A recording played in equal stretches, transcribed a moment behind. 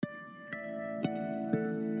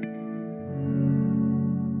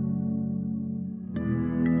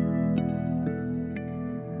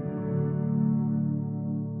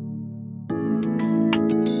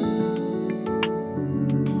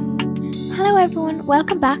everyone,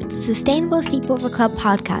 welcome back to the Sustainable Sleepover Club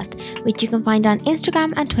podcast, which you can find on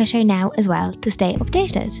Instagram and Twitter now as well to stay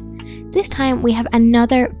updated. This time we have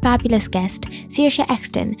another fabulous guest, Saoirse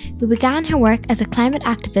Exton, who began her work as a climate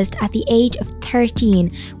activist at the age of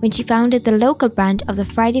 13 when she founded the local branch of the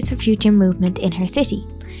Fridays for Future movement in her city.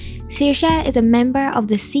 Saoirse is a member of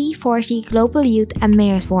the C40 Global Youth and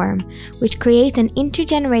Mayors Forum, which creates an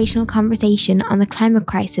intergenerational conversation on the climate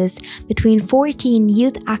crisis between 14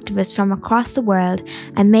 youth activists from across the world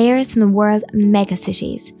and mayors from the world's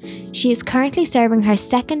megacities. She is currently serving her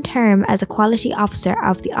second term as Equality Officer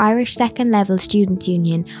of the Irish Second Level Students'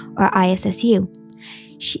 Union, or ISSU,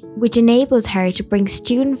 which enables her to bring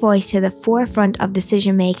student voice to the forefront of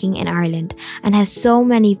decision making in Ireland, and has so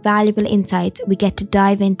many valuable insights we get to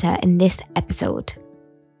dive into in this episode.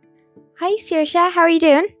 Hi Saoirse, how are you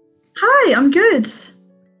doing? Hi, I'm good.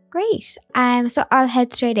 Great. So I'll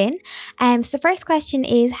head straight in. So the first question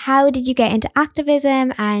is, how did you get into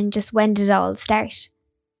activism and just when did it all start?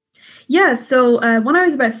 Yeah, so when I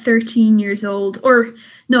was about 13 years old, or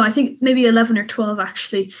no, I think maybe 11 or 12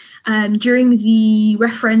 actually, during the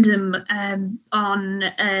referendum on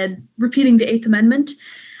repealing the Eighth Amendment,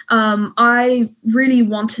 I really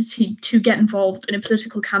wanted to get involved in a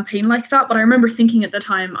political campaign like that. But I remember thinking at the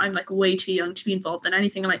time, I'm like way too young to be involved in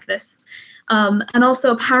anything like this. And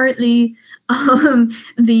also apparently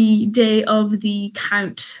the day of the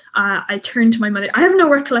count, I turned to my mother. I have no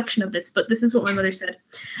recollection of this, but this is what my mother said.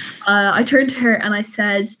 I turned to her and I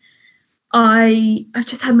said, I've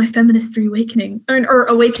just had my feminist reawakening or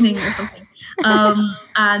awakening or something.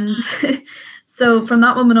 And so from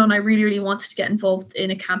that moment on, I really, really wanted to get involved in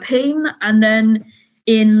a campaign. And then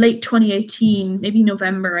in late 2018, maybe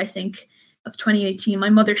November, I think, of 2018, my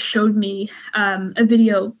mother showed me a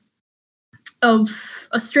video of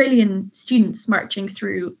Australian students marching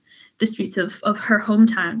through the streets of her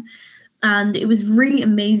hometown. And it was really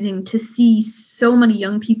amazing to see so many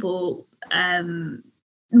young people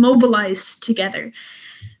mobilized together.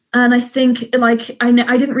 And I think I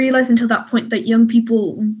didn't realize until that point that young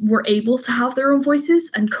people were able to have their own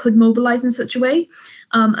voices and could mobilize in such a way.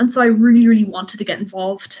 And so I really, really wanted to get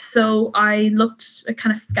involved. So I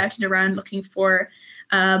kind of scouted around looking for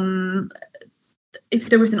if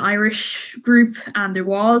there was an Irish group, and there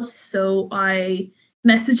was. So I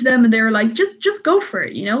messaged them and they were like, just go for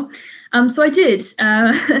it, you know? So I did.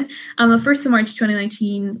 On the 1st of March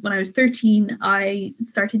 2019, when I was 13, I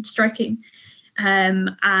started striking.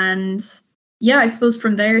 And yeah, I suppose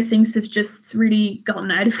from there, things have just really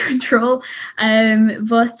gotten out of control.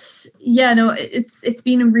 But yeah, no, it's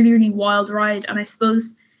been a really, really wild ride. And I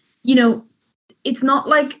suppose, you know, it's not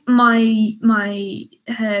like my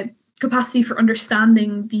capacity for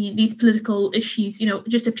understanding these political issues, you know,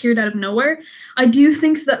 just appeared out of nowhere. I do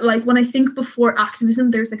think that, like, when I think before activism,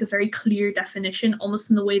 there's like a very clear definition, almost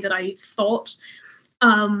in the way that I thought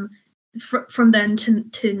from then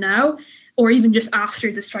to now, or even just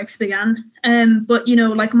after the strikes began. But, you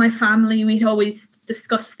know, like my family, we'd always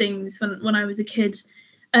discuss things when I was a kid.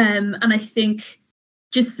 And I think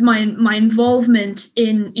just my involvement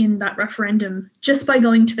in that referendum, just by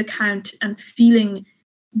going to the count and feeling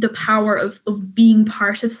the power of being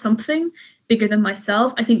part of something bigger than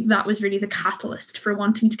myself, I think that was really the catalyst for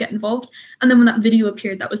wanting to get involved. And then when that video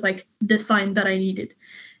appeared, that was like the sign that I needed.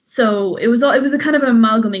 So it was a kind of an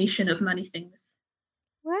amalgamation of many things.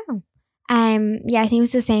 Wow. Yeah, I think it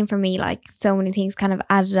was the same for me. Like, so many things kind of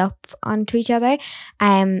added up onto each other,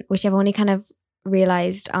 which I've only kind of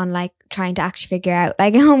realized on like trying to actually figure out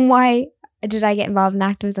like why did I get involved in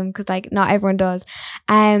activism, because like not everyone does.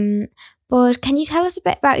 But can you tell us a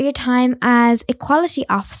bit about your time as Equality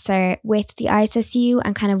Officer with the ISSU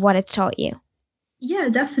and kind of what it's taught you? Yeah,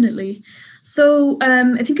 definitely. So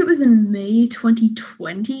I think it was in May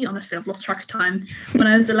 2020, honestly, I've lost track of time, when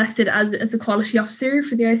I was elected as Equality Officer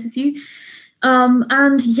for the ISSU.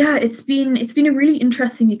 And yeah, it's been a really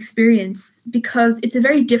interesting experience because it's a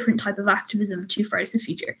very different type of activism to Fridays for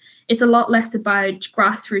Future. It's a lot less about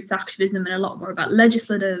grassroots activism and a lot more about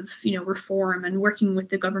legislative, you know, reform and working with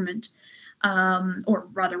the government. Or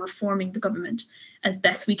rather reforming the government as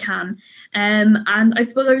best we can. And I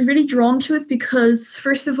suppose I was really drawn to it because,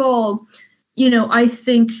 first of all, you know, I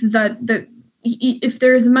think that if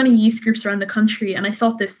there's many youth groups around the country, and I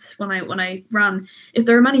thought this when I ran, if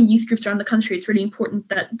there are many youth groups around the country, it's really important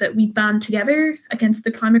that we band together against the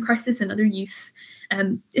climate crisis and other youth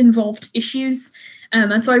involved issues.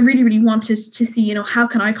 And so I really, really wanted to see, you know, how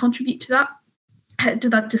can I contribute to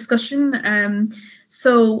that discussion.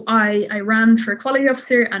 So I ran for Equality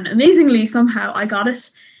Officer, and amazingly, somehow I got it.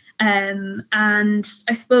 And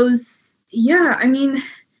I suppose, yeah, I mean,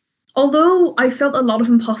 although I felt a lot of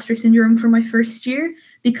imposter syndrome for my first year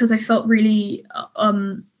because I felt really,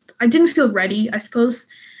 I didn't feel ready, I suppose.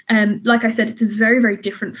 Like I said, it's a very, very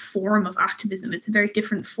different form of activism. It's a very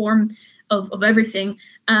different form of everything.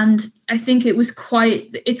 And I think it's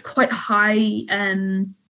quite high,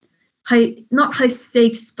 not high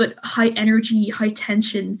stakes, but high energy, high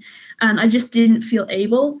tension. And I just didn't feel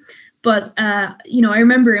able. But, I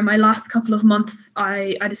remember in my last couple of months,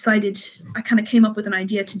 I decided, I kind of came up with an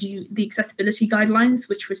idea to do the accessibility guidelines,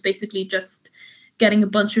 which was basically just getting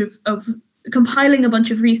compiling a bunch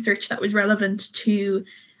of research that was relevant to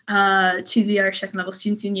the Irish Second Level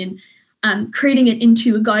Students' Union and creating it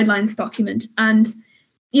into a guidelines document. And,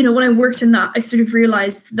 when I worked in that, I sort of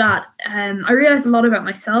realized that I realized a lot about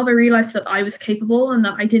myself. I realized that I was capable and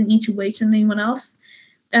that I didn't need to wait on anyone else.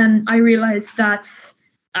 And I realized that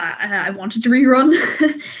I wanted to rerun.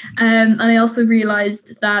 And I also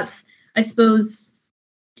realized that, I suppose,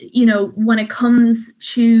 when it comes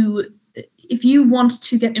to, if you want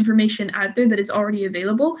to get information out there that is already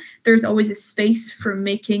available, there's always a space for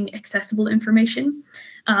making accessible information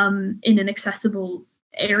in an accessible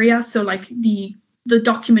area. So like the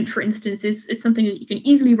document, for instance, is something that you can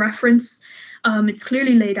easily reference. It's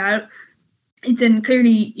clearly laid out. It's in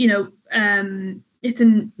clearly, it's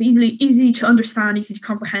an easy to understand, easy to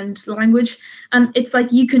comprehend language. And it's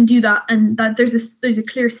like you can do that, and that there's a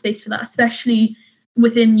clear space for that, especially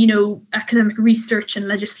within, academic research and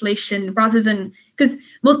legislation, rather than, because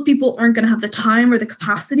most people aren't going to have the time or the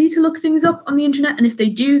capacity to look things up on the internet. And if they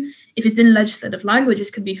do, if it's in legislative language,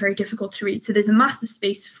 it can be very difficult to read. So there's a massive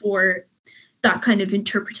space for that kind of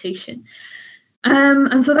interpretation.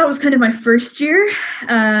 And so that was kind of my first year.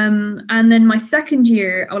 And then my second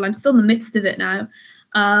year, well, I'm still in the midst of it now,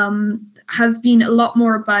 has been a lot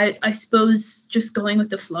more about, I suppose, just going with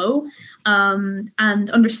the flow, and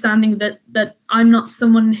understanding that I'm not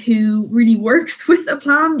someone who really works with a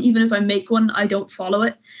plan. Even if I make one, I don't follow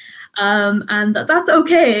it. And that's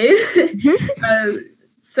okay.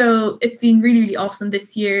 So it's been really, really awesome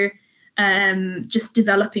this year, just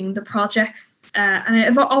developing the projects. And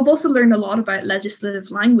I've also learned a lot about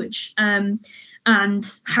legislative language,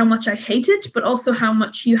 and how much I hate it, but also how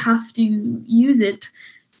much you have to use it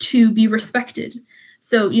to be respected.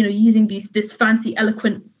 So, using this fancy,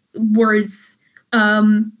 eloquent words.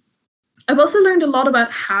 I've also learned a lot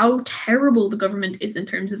about how terrible the government is in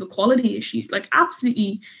terms of equality issues, like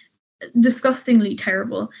absolutely disgustingly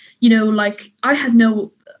terrible. Like I had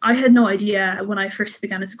no idea when I first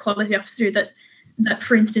began as a quality officer that,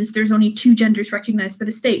 for instance, there's only 2 genders recognized by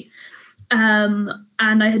the state. And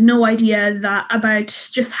I had no idea about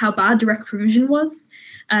just how bad direct provision was.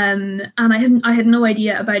 And I had no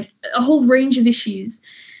idea about a whole range of issues.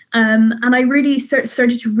 And I really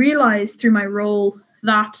started to realize through my role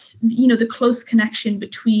that, the close connection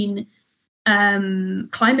between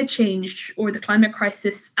climate change or the climate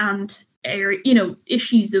crisis and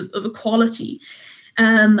issues of equality.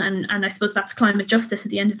 And I suppose that's climate justice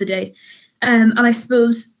at the end of the day. And I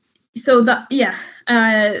suppose so that,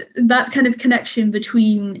 that kind of connection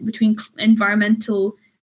between environmental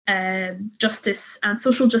justice and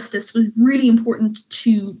social justice was really important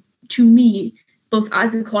to me, both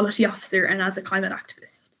as a quality officer and as a climate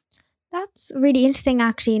activist. That's really interesting,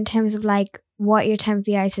 actually, in terms of like what your time at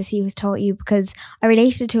the ISSU has taught you, because I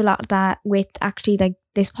related to a lot of that with actually like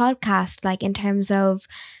this podcast, like in terms of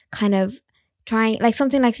kind of trying, like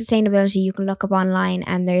something like sustainability, you can look up online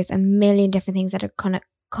and there's a million different things that are going to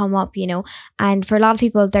come up, and for a lot of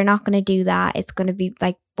people, they're not going to do that. It's going to be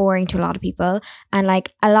like boring to a lot of people, and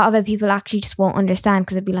like a lot of it people actually just won't understand,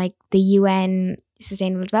 because it'd be like the UN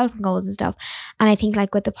Sustainable Development Goals and stuff. And I think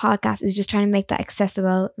like with the podcast is just trying to make that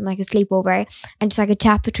accessible, like a sleepover and just like a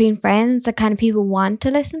chat between friends that kind of people want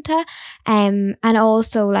to listen to. And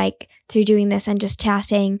also like through doing this and just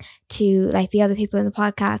chatting to like the other people in the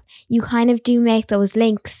podcast, you kind of do make those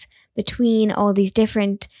links between all these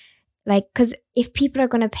different, like, because if people are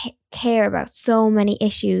going to care about so many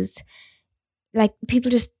issues, like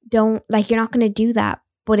people just don't, like, you're not going to do that.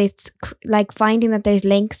 But it's like finding that there's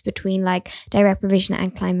links between like direct provision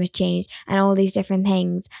and climate change and all these different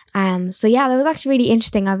things. So yeah, that was actually really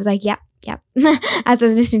interesting. I was like, yeah, as I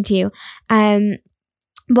was listening to you.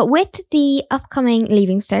 But with the upcoming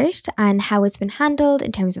Leaving Cert and how it's been handled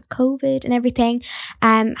in terms of COVID and everything,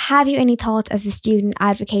 have you any thoughts as a student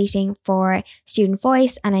advocating for student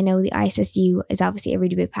voice? And I know the ISSU is obviously a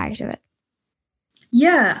really big part of it.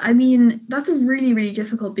 Yeah, I mean, that's a really, really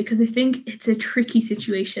difficult, because I think it's a tricky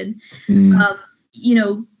situation.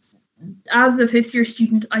 As a 5th year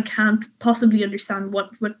student, I can't possibly understand what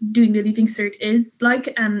doing the Leaving Cert is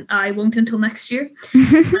like, and I won't until next year.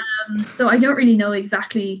 So I don't really know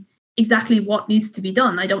exactly exactly what needs to be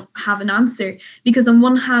done. I don't have an answer, because on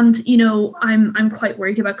one hand, you know, I'm quite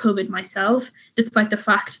worried about COVID myself, despite the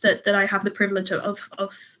fact that I have the privilege of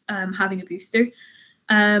having a booster.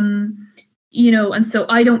 You know, and so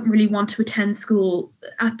I don't really want to attend school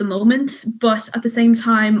at the moment, but at the same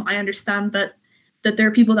time, I understand that there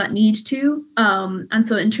are people that need to. And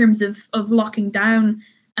so in terms of locking down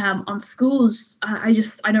on schools, I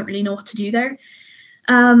don't really know what to do there.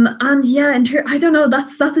 And yeah, I don't know,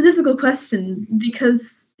 that's a difficult question,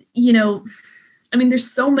 because, you know, I mean,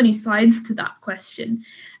 there's so many sides to that question.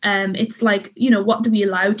 It's like, you know, what do we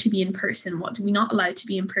allow to be in person? What do we not allow to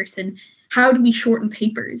be in person? How do we shorten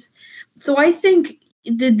papers? So I think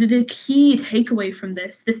the key takeaway from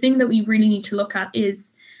this, the thing that we really need to look at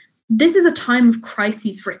is, this is a time of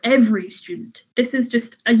crises for every student. This is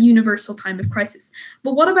just a universal time of crisis.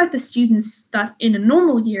 But what about the students that in a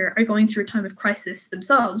normal year are going through a time of crisis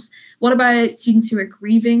themselves? What about students who are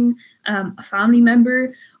grieving a family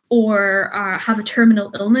member, or have a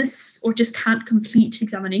terminal illness, or just can't complete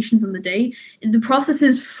examinations on the day? The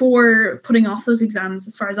processes for putting off those exams,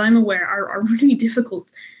 as far as I'm aware, are really difficult,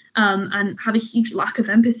 and have a huge lack of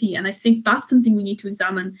empathy. And I think that's something we need to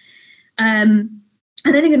examine.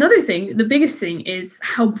 And I think another thing, the biggest thing, is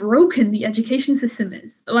how broken the education system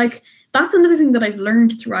is. Like, that's another thing that I've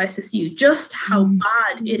learned through ISSU, just how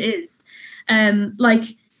bad it is. Like,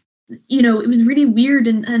 you know, it was really weird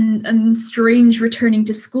and strange returning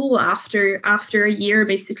to school after a year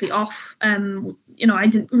basically off. You know, I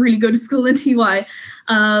didn't really go to school in TY.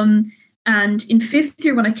 And in fifth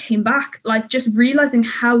year, when I came back, like, just realizing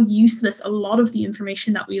how useless a lot of the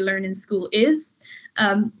information that we learn in school is.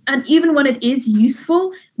 And even when it is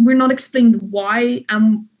useful, we're not explained why.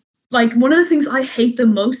 Like, one of the things I hate the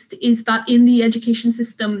most is that in the education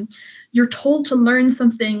system, you're told to learn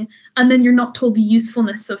something, and then you're not told the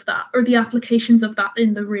usefulness of that or the applications of that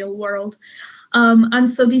in the real world. And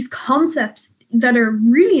so these concepts that are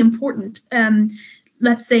really important,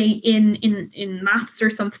 let's say in maths or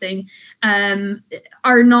something,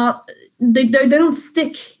 are not, they don't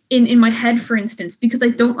stick in my head, for instance, because I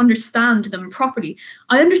don't understand them properly.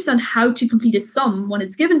 I understand how to complete a sum when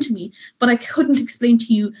it's given to me, but I couldn't explain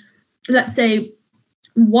to you, let's say,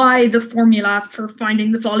 why the formula for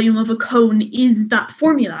finding the volume of a cone is that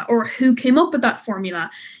formula, or who came up with that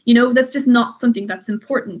formula. You know, that's just not something that's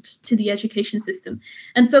important to the education system.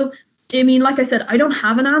 And so, I mean, like I said, I don't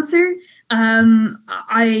have an answer.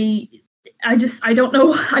 I don't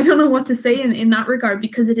know what to say in that regard,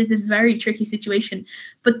 because it is a very tricky situation.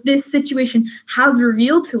 But this situation has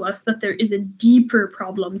revealed to us that there is a deeper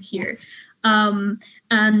problem here.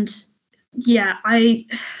 And yeah, I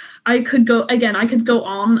could go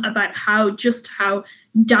on about how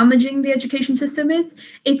damaging the education system is.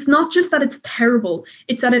 It's not just that it's terrible,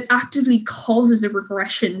 it's that it actively causes a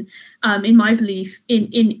regression, in my belief,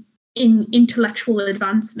 in intellectual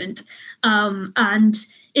advancement, and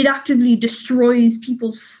it actively destroys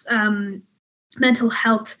people's mental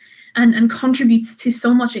health and contributes to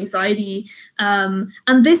so much anxiety.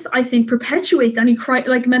 And this, I think, perpetuates any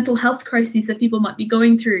mental health crises that people might be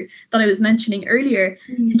going through that I was mentioning earlier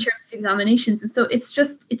in terms of examinations. And so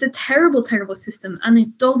it's a terrible, terrible system, and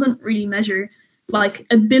it doesn't really measure like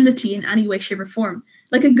ability in any way, shape, or form.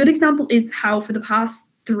 Like, a good example is how for the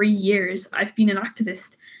past 3 years I've been an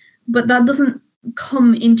activist, but that doesn't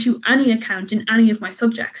come into any account in any of my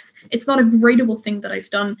subjects. It's not a gradable thing that I've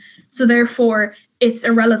done, so therefore it's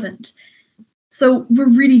irrelevant. So we're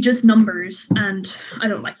really just numbers, and I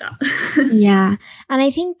don't like that. Yeah, and I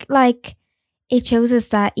think like it shows us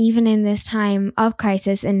that even in this time of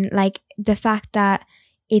crisis, and like the fact that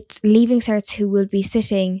it's Leaving Certs who will be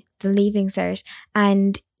sitting the Leaving Cert,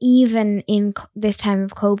 and even in this time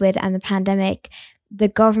of COVID and the pandemic, the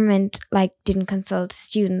government like didn't consult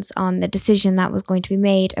students on the decision that was going to be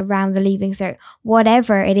made around the Leaving Cert,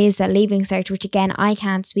 whatever it is that Leaving Cert, which again I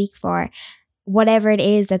can't speak for, whatever it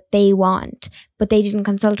is that they want, but they didn't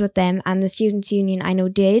consult with them, and the students' union I know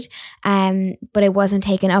did, but it wasn't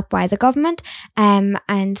taken up by the government,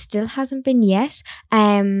 and still hasn't been yet.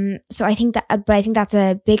 So I think that's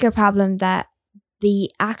a bigger problem, that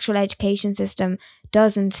the actual education system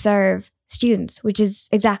doesn't serve students, which is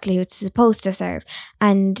exactly who it's supposed to serve.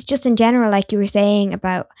 And just in general, like you were saying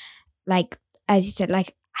about, like, as you said,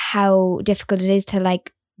 like how difficult it is to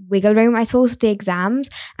like wiggle room, I suppose, with the exams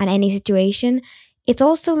and any situation. It's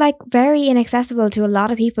also like very inaccessible to a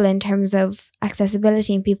lot of people in terms of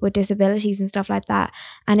accessibility and people with disabilities and stuff like that.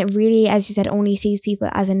 And it really, as you said, only sees people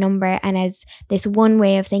as a number and as this one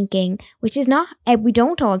way of thinking, which is not, we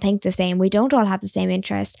don't all think the same. We don't all have the same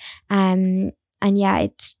interests. And yeah,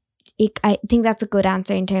 I think that's a good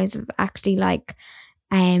answer in terms of actually like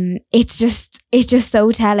It's just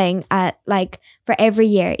so telling, like for every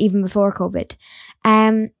year, even before COVID.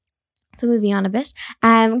 So moving on a bit,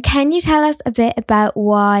 can you tell us a bit about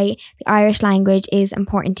why the Irish language is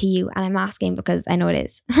important to you? And I'm asking because I know it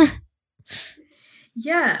is.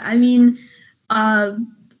 Yeah, I mean,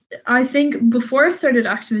 I think before I started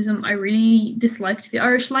activism, I really disliked the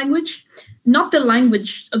Irish language. Not the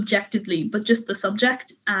language objectively, but just the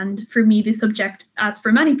subject. And for me, the subject, as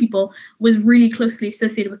for many people, was really closely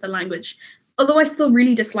associated with the language. Although I still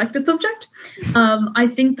really dislike the subject, I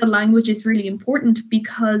think the language is really important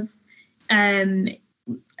because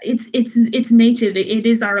it's native. It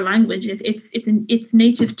is our language. It's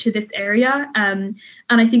native to this area. And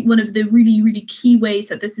I think one of the really, really key ways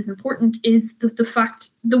that this is important is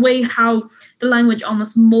the way how the language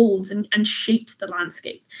almost molds and shapes the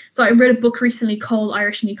landscape. So I read a book recently called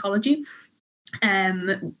Irish and Ecology,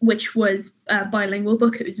 which was a bilingual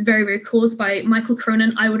book. It was very, very cool. It's by Michael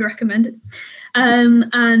Cronin. I would recommend it.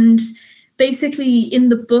 And basically, in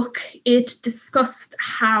the book, it discussed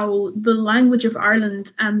how the language of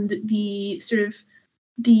Ireland and the sort of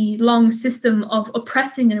the long system of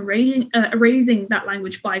oppressing and erasing that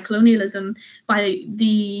language by colonialism, by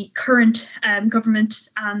the current government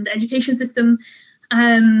and education system,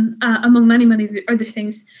 among many, many other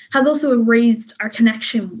things, has also erased our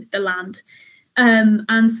connection with the land.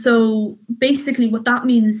 And so basically what that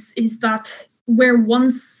means is that where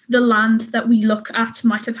once the land that we look at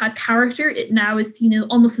might have had character, it now is,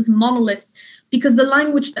 almost as monolith, because the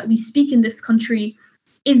language that we speak in this country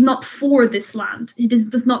is not for this land. It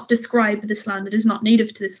does not describe this land. It is not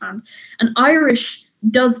native to this land. And Irish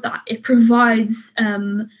does that. It provides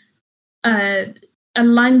a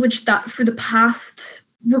language that for the past,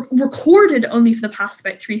 recorded only for the past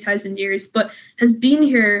about 3,000 years, but has been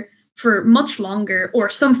here for much longer, or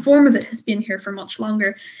some form of it has been here for much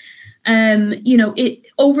longer. It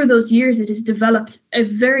over those years, it has developed a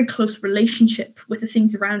very close relationship with the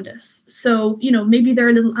things around us. So, maybe there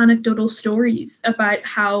are little anecdotal stories about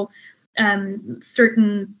how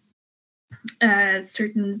certain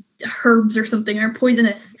herbs or something are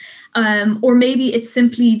poisonous, or maybe it's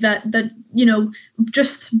simply that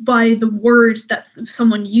just by the word that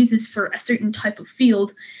someone uses for a certain type of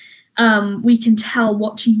field, we can tell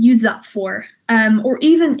what to use that for, or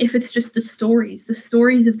even if it's just the stories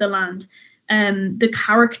of the land, the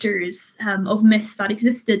characters of myth that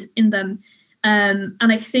existed in them. And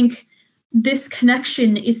I think this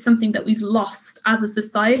connection is something that we've lost as a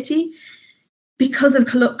society because of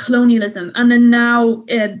colonialism. And then now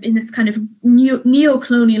in this kind of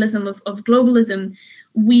neo-colonialism of globalism,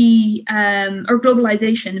 or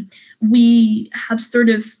globalization, we have sort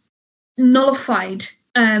of nullified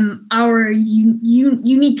our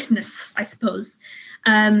uniqueness, I suppose,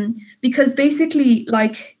 because basically,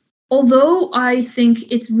 although I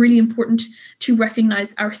think it's really important to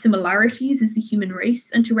recognize our similarities as the human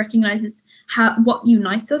race and to recognize what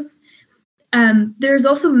unites us, there's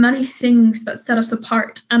also many things that set us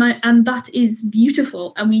apart, and that is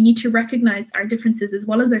beautiful, and we need to recognize our differences as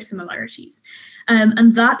well as our similarities,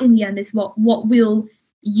 and that in the end is what will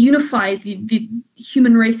unify the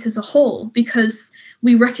human race as a whole, because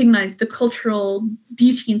we recognize the cultural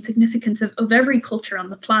beauty and significance of every culture on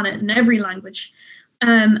the planet and every language.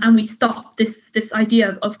 And we stop this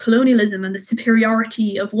idea of colonialism and the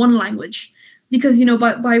superiority of one language. Because,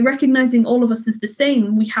 by recognizing all of us as the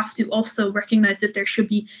same, we have to also recognize that there should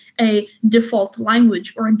be a default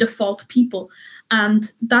language or a default people.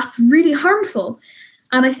 And that's really harmful.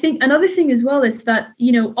 And I think another thing as well is that,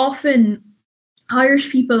 often Irish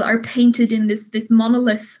people are painted in this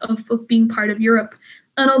monolith of being part of Europe.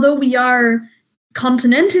 And although we are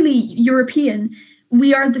continentally European,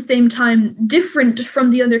 we are at the same time different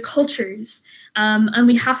from the other cultures. And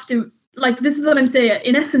we have to, this is what I'm saying.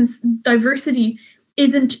 In essence, diversity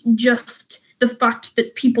isn't just the fact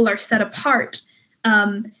that people are set apart.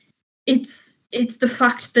 It's the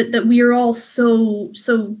fact that we are all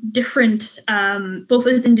so different, both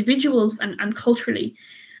as individuals and culturally.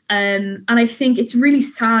 And I think it's really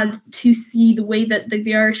sad to see the way that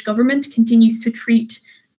the Irish government continues to treat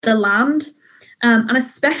the land, and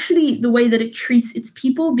especially the way that it treats its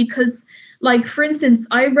people. Because, for instance,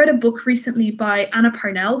 I read a book recently by Anna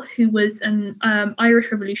Parnell, who was an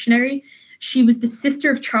Irish revolutionary. She was the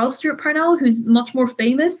sister of Charles Stewart Parnell, who's much more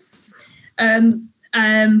famous,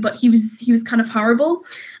 but he was kind of horrible.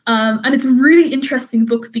 And it's a really interesting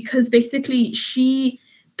book because basically she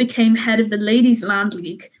became head of the Ladies' Land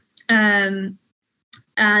League. And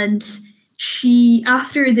she,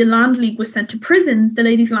 after the Land League was sent to prison, the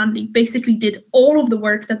Ladies' Land League basically did all of the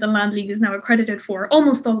work that the Land League is now accredited for,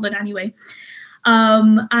 almost all of it anyway.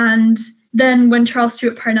 And then when Charles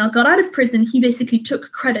Stewart Parnell got out of prison, he basically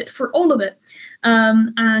took credit for all of it.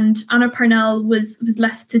 And Anna Parnell was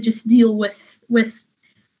left to just deal with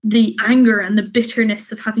the anger and the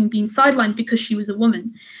bitterness of having been sidelined because she was a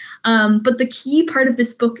woman. But the key part of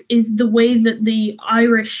this book is the way that the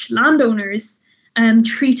Irish landowners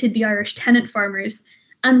treated the Irish tenant farmers.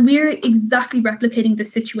 And we're exactly replicating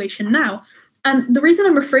this situation now. And the reason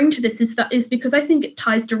I'm referring to this is because I think it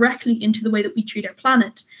ties directly into the way that we treat our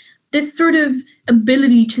planet. This sort of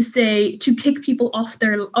ability to kick people off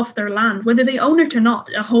their land, whether they own it or not,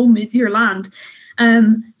 a home is your land,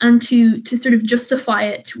 and to sort of justify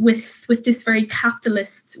it with this very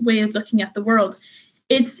capitalist way of looking at the world.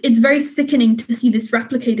 It's very sickening to see this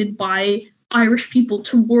replicated by Irish people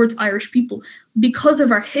towards Irish people because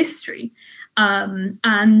of our history,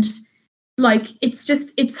 and like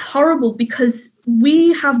it's horrible because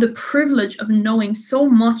we have the privilege of knowing so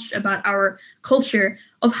much about our culture,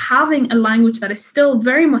 of having a language that is still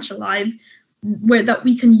very much alive, where that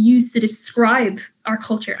we can use to describe our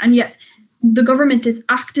culture, and yet the government is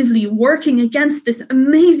actively working against this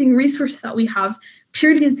amazing resource that we have,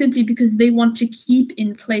 purely and simply because they want to keep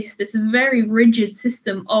in place this very rigid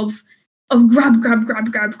system of grab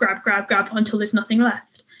until there's nothing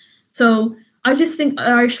left. So I just think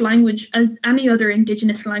Irish language, as any other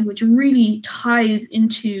Indigenous language, really ties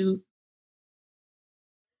into.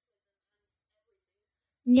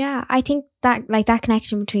 Yeah, I think that that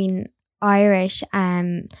connection between Irish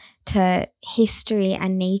to history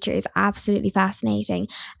and nature is absolutely fascinating.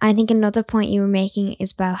 And I think another point you were making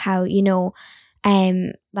is about how,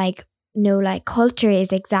 culture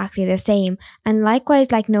is exactly the same, and likewise,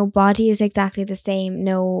 no body is exactly the same,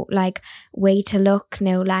 no way to look,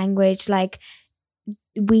 no language.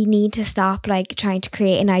 We need to stop trying to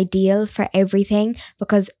create an ideal for everything,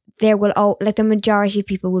 because there will the majority of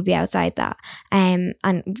people will be outside that, and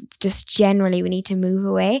just generally we need to move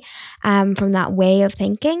away from that way of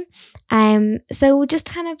thinking. So just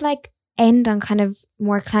kind of end on kind of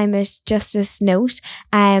more climate justice note.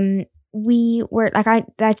 We were I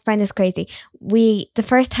find this crazy. The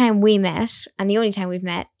first time we met, and the only time we've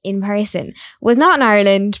met in person, was not in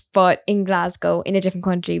Ireland, but in Glasgow, in a different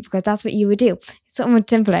country, because that's what you would do. So much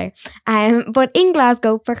simpler. But in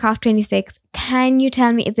Glasgow for COP26, can you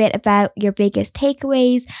tell me a bit about your biggest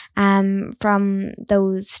takeaways from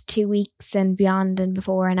those 2 weeks and beyond, and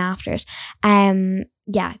before and after it?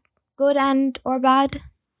 Yeah, good and or bad?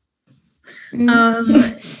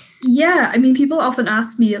 Yeah, I mean, people often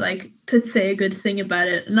ask me to say a good thing about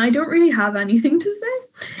it, and I don't really have anything to say.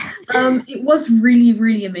 It was really,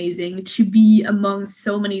 really amazing to be among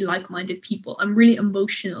so many like-minded people. I'm really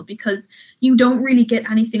emotional because you don't really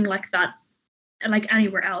get anything like that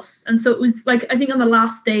anywhere else. And so it was I think on the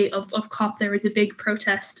last day of COP, there was a big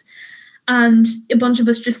protest, and a bunch of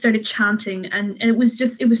us just started chanting, and it was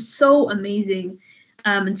so amazing,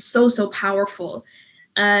 and so powerful.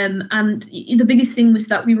 And the biggest thing was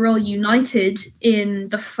that we were all united in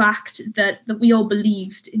the fact that we all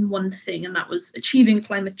believed in one thing, and that was achieving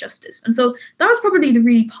climate justice. And so that was probably the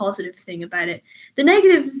really positive thing about it. The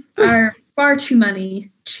negatives are far too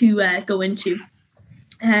many to go into.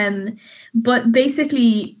 But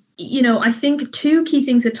basically, I think two key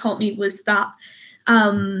things it taught me was that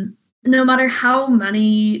no matter how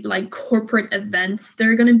many corporate events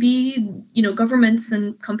there are going to be, governments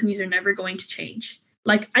and companies are never going to change.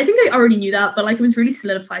 I think I already knew that, but it was really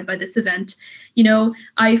solidified by this event.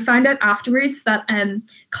 I found out afterwards that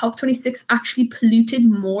COP26 actually polluted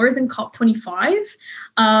more than COP25.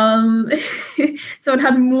 So it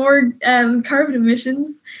had more carbon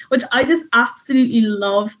emissions, which I just absolutely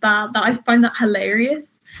love that I find that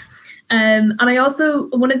hilarious. And I also,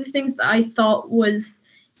 one of the things that I thought was,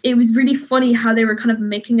 it was really funny how they were kind of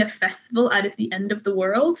making a festival out of the end of the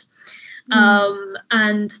world.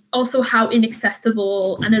 And also how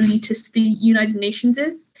inaccessible and elitist the United Nations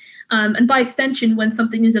is. And by extension, when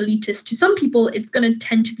something is elitist to some people, it's going to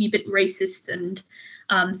tend to be a bit racist and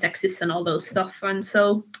sexist and all those stuff. And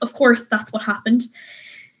so, of course, that's what happened.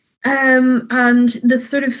 And the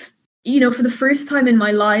sort of, for the first time in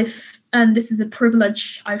my life, and this is a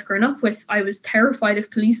privilege I've grown up with, I was terrified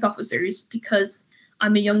of police officers because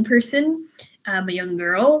I'm a young person. I'm a young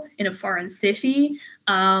girl in a foreign city,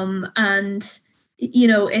 and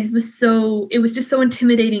it was just so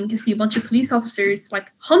intimidating to see a bunch of police officers,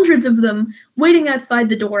 hundreds of them, waiting outside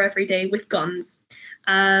the door every day with guns,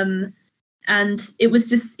 and it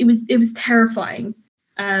was terrifying,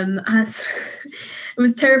 as it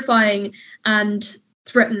was terrifying and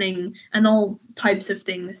threatening and all types of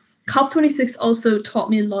things. COP26 also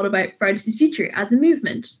taught me a lot about Fridays for Future as a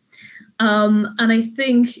movement, and I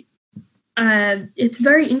think it's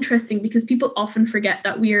very interesting because people often forget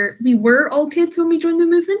that we were all kids when we joined the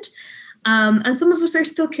movement, and some of us are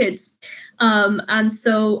still kids. And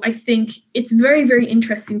so I think it's very, very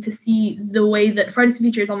interesting to see the way that Fridays for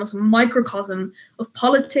Future is almost a microcosm of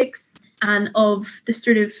politics and of the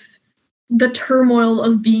sort of the turmoil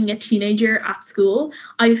of being a teenager at school.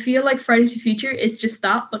 I feel like Fridays for Future is just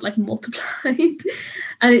that, but like multiplied.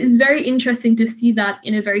 And it is very interesting to see that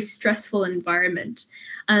in a very stressful environment.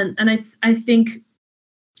 And I think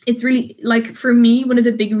it's really, like, for me, one of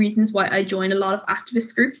the big reasons why I join a lot of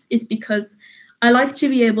activist groups is because I like to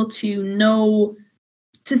be able to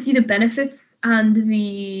see the benefits and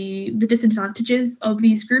the disadvantages of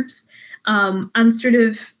these groups, and sort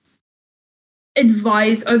of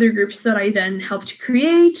advise other groups that I then help to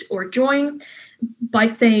create or join by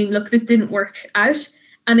saying, look, this didn't work out.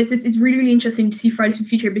 And it's really, really interesting to see Fridays for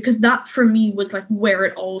Future, because that for me was like where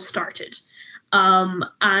it all started.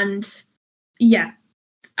 And yeah,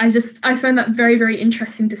 I found that very, very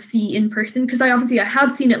interesting to see in person, because I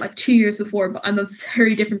had seen it like 2 years before, but I'm a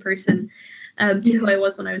very different person to who I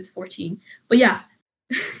was when I was 14. But yeah.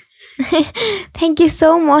 Thank you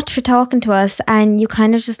so much for talking to us, and you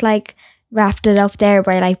kind of just like wrapped it up there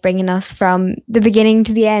by like bringing us from the beginning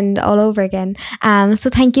to the end all over again. So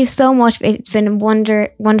thank you so much. It's been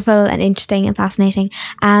wonderful and interesting and fascinating.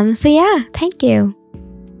 So yeah, thank you.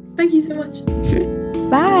 Thank you so much.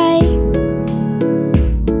 Bye.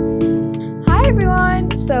 Hi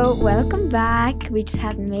everyone. So welcome back. We just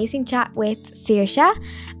had an amazing chat with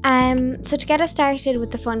Saoirse. So to get us started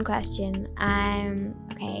with the fun question,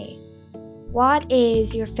 okay, what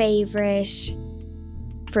is your favourite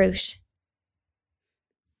fruit?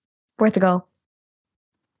 Worth a go.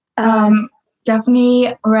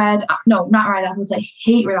 Definitely not red apples. I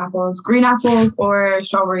hate red apples. Green apples or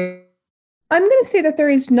strawberry. I'm going to say that there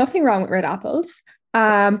is nothing wrong with red apples,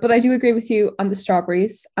 but I do agree with you on the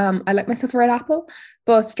strawberries. I like myself a red apple,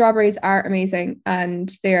 but strawberries are amazing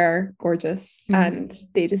and they are gorgeous and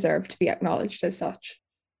they deserve to be acknowledged as such.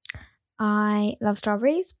 I love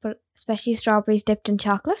strawberries, but especially strawberries dipped in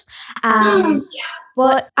chocolate.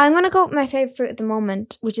 But I'm going to go with my favourite fruit at the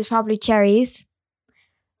moment, which is probably cherries.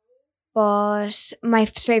 But my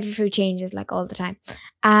favourite fruit changes like all the time.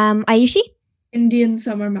 Ayushi? Indian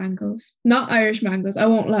summer mangoes. Not Irish mangoes, I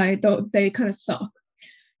won't lie, though they kind of suck.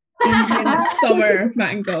 Indian summer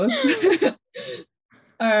mangoes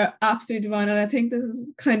are absolutely divine, and I think this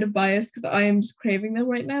is kind of biased because I am just craving them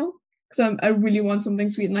right now. Because I really want something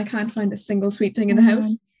sweet and I can't find a single sweet thing in the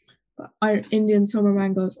house. But our Indian summer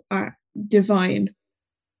mangoes are divine.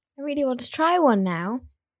 I really want to try one now.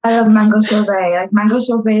 I love mango sorbet. Like, mango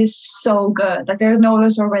sorbet is so good. Like, there's no other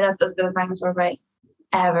sorbet that's as good as mango sorbet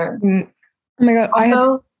ever. Oh my god!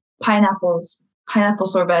 Also, pineapple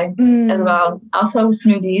sorbet as well. Also,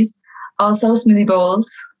 smoothies. Also, smoothie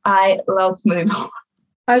bowls. I love smoothie bowls.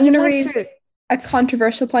 I'm going to raise a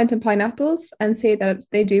controversial point on pineapples and say that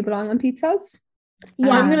they do belong on pizzas.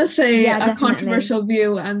 Yeah, I'm going to say a definitely. controversial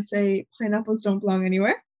view and say pineapples don't belong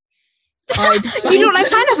anywhere. You don't like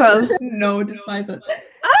pineapples? No, despise it.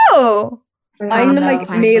 Oh! I'm going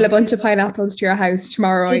to nail a bunch of pineapples to your house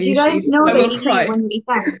tomorrow. Did you guys know they eat you when you eat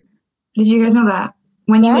them? Did you guys know that?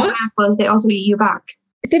 When you eat pineapples, they also eat you back.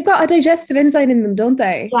 They've got a digestive enzyme in them, don't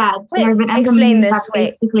they? Yeah, there's an enzyme that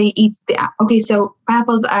basically eats the... Okay, so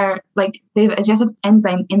pineapples are like, they have a digestive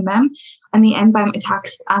enzyme in them, and the enzyme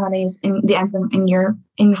attacks amylase in the enzyme in your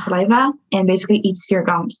saliva and basically eats your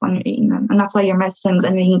gums when you're eating them. And that's why your medicines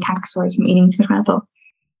and making canker sores from eating too much pineapple.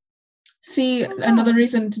 See, another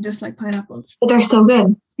reason to dislike pineapples. But they're so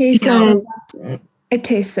good. It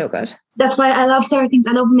tastes so good. That's why I love sour things.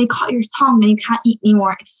 I love when they cut your tongue and you can't eat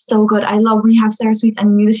anymore. It's so good. I love when you have sour sweets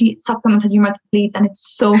and you literally suck them until your mouth bleeds, and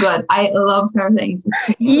it's so good. I love sour things.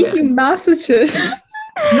 You Massachusetts.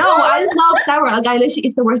 No, I just love sour. Like, I literally,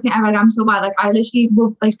 it's the worst thing ever. Like, I'm so bad. Like, I literally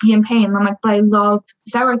will like be in pain. And I'm like, but I love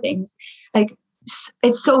sour things. Like,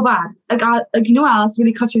 it's so bad. Like, you know what else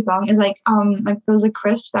really cuts your tongue is like those like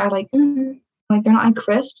crisps that are like like they're not like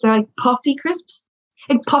crisps. They're like puffy crisps.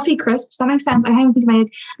 Like puffy crisps. That makes sense. I can't even think about it.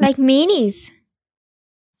 Like meanies.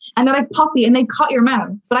 And they're like puffy and they cut your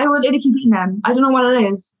mouth. But I would keep eating them. I don't know what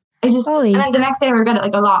it is. And then the next day I regret it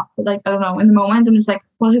like a lot. But like, I don't know. In the moment, I'm just like,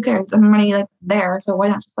 well, who cares? I'm already like there. So why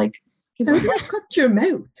not just like keep it? Cut your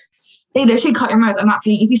mouth. They literally cut your mouth. I'm not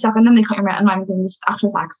kidding. If you step in them, they cut your mouth. I'm not even kidding. This is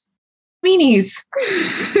actual facts. Meanies.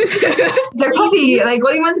 They're puffy. Like,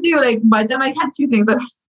 what do you want to do? Like, but then I can't do things.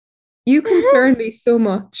 You concern me so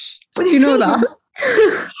much. Do you know that?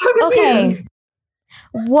 Okay.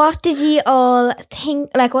 What did you all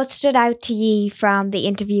think? Like, what stood out to you from the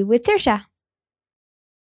interview with Saoirse?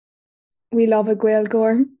 We love a Gael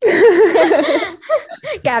Gorm.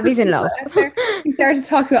 Gabby's in love. We started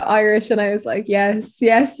talking about Irish and I was like, yes,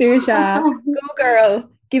 Saoirse, go girl,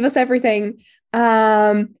 give us everything.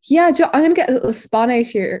 Yeah, I'm gonna get a little spawn out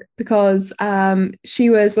here because she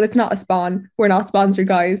was, well, it's not a spawn, we're not sponsored,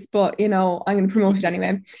 guys, but you know, I'm gonna promote it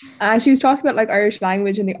anyway. She was talking about like Irish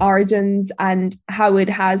language and the origins and how it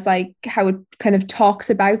has like how it kind of talks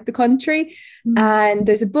about the country. And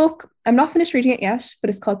there's a book, I'm not finished reading it yet, but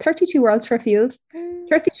it's called 32 Words for a Field.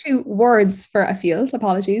 32 Words for a Field,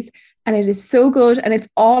 apologies. And it is so good, and it's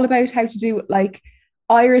all about how to do like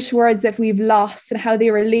Irish words that we've lost and how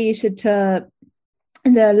they related to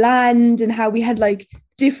the land and how we had like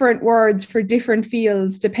different words for different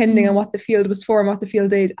fields depending on what the field was for and what the field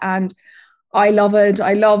did. And I love it.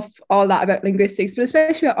 I love all that about linguistics, but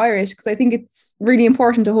especially about Irish, because I think it's really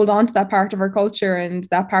important to hold on to that part of our culture and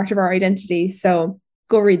that part of our identity. So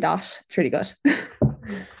go read that. It's really good.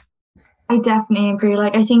 I definitely agree.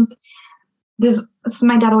 Like, I think this,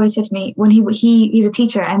 my dad always said to me when he's a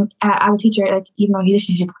teacher, and as a teacher, like, even though he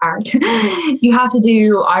teaches art, you have to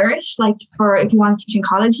do Irish, like, for if you want to teach in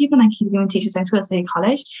college, even like he's doing teachers in school, city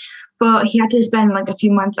college. But he had to spend like a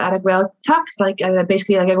few months at a Gael tuck, like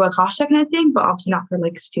basically like a Gael costa kind of thing, but obviously not for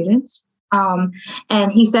like students. And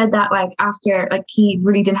he said that like after, like, he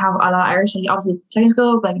really didn't have a lot of Irish, and he obviously secondary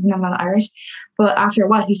school, but like, he didn't have a lot of Irish. But after a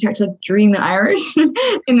while, he started to like dream in Irish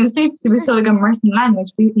in his sleep. So he was so like immersed in the language.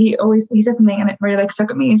 He said something, and it really like stuck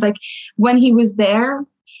with me. It's like when he was there,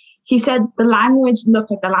 he said the language looked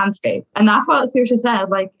like the landscape, and that's what Saoirse said.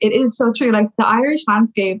 Like, it is so true. Like, the Irish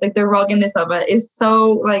landscape, like the ruggedness of it is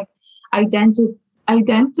so like identical. I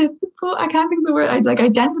can't think of the word. Like,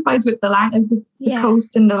 identifies with the land, the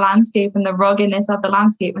coast and the landscape and the ruggedness of the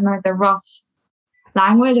landscape, and like the rough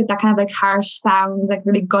language, like that kind of like harsh sounds, like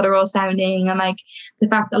really guttural sounding, and like the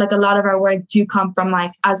fact that like a lot of our words do come from,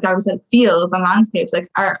 like, as Gary said, fields and landscapes. Like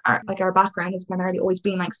our background has primarily always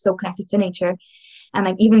been like so connected to nature, and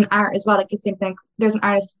like even art as well. Like the same thing. There's an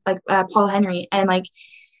artist like Paul Henry, and like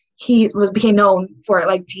he became known for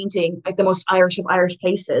like painting like the most Irish of Irish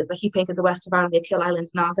places. Like, he painted the west of Ireland, the Achill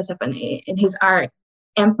Islands, and all this stuff. And in his art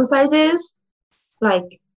emphasizes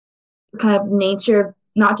like kind of nature,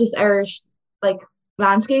 not just Irish like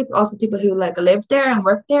landscape, but also people who like lived there and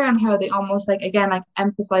worked there, and how they almost like, again, like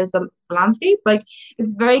emphasize the landscape. Like,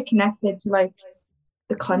 it's very connected to like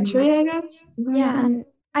the country, I guess. Yeah, and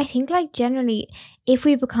I think like generally, if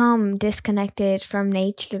we become disconnected from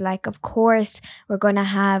nature, like, of course we're gonna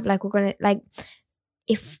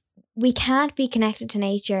if we can't be connected to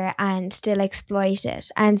nature and still exploit it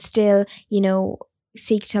and still, you know,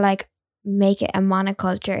 seek to like make it a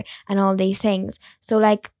monoculture and all these things. So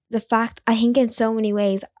like the fact, I think in so many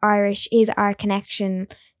ways, Irish is our connection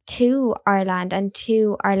to our land and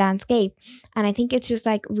to our landscape. And I think it's just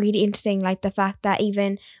like really interesting, like the fact that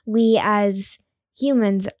even we as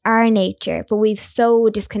humans are nature, but we've so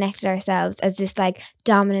disconnected ourselves as this like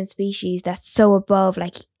dominant species that's so above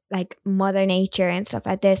like mother nature and stuff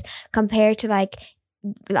like this, compared to like,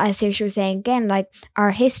 as Saoirse was saying again, like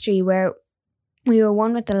our history where we were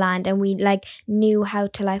one with the land and we like knew how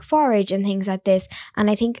to like forage and things like this. And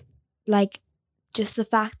I think like just the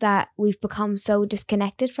fact that we've become so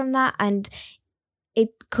disconnected from that, and it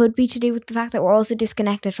could be to do with the fact that we're also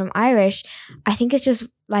disconnected from Irish. I think it's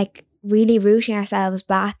just like really rooting ourselves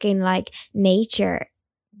back in like nature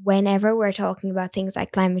whenever we're talking about things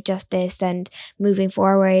like climate justice and moving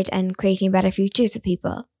forward and creating better futures for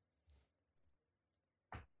people.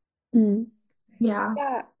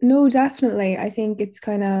 Yeah, no, definitely. I think it's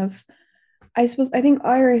kind of, I think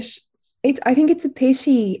Irish, I think it's a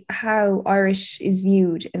pity how Irish is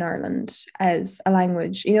viewed in Ireland as a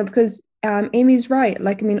language, you know, because Amy's right.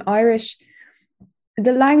 Like, I mean, Irish,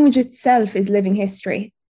 the language itself is living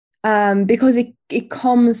history. Because it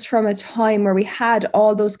comes from a time where we had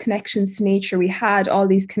all those connections to nature, we had all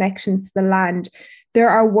these connections to the land. There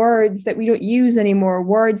are words that we don't use anymore,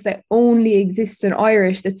 words that only exist in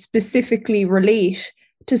Irish that specifically relate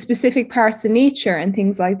to specific parts of nature and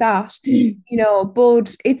things like that, you know.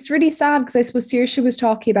 But it's really sad because I suppose Saoirse was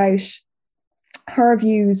talking about her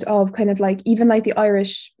views of kind of like even like the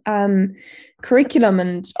Irish curriculum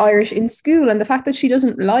and Irish in school, and the fact that she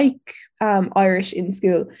doesn't like Irish in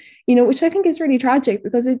school, you know, which I think is really tragic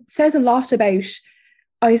because it says a lot about,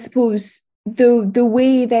 I suppose, the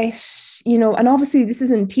way that, you know, and obviously this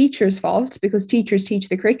isn't teachers' fault because teachers teach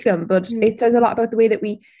the curriculum, but it says a lot about the way that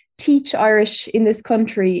we teach Irish in this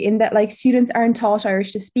country, in that like students aren't taught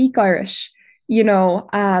Irish to speak Irish, you know,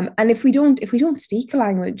 and if we don't speak a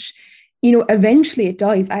language, eventually it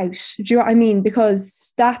dies out. Do you know what I mean?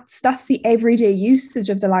 Because that's the everyday usage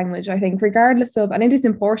of the language, I think, regardless of, and it is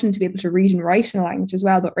important to be able to read and write in a language as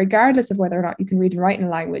well, but regardless of whether or not you can read and write in a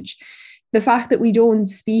language, the fact that we don't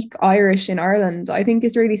speak Irish in Ireland, I think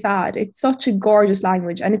is really sad. It's such a gorgeous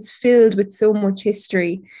language and it's filled with so much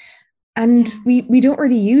history. And we don't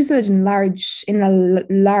really use it in a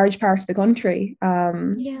large part of the country.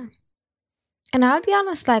 Yeah. And I'll be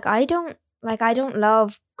honest, I don't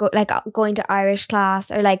love going to Irish class,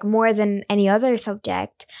 or like more than any other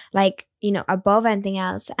subject, above anything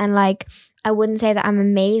else. And I wouldn't say that I'm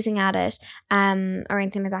amazing at it or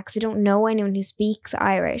anything like that, because I don't know anyone who speaks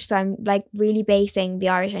Irish. So I'm really basing the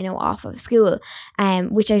Irish I know off of school,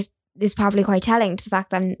 which is probably quite telling to the fact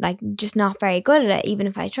that I'm just not very good at it, even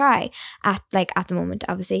if I try at the moment.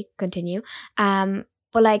 Obviously continue,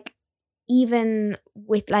 but even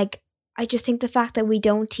with I just think the fact that we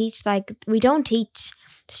don't teach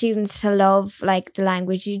students to love the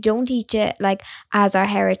language. You don't teach it as our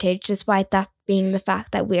heritage, despite that being the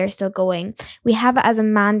fact that we are still going. We have it as a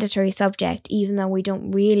mandatory subject, even though we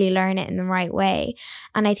don't really learn it in the right way.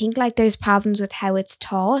 And I think there's problems with how it's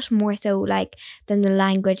taught more so than the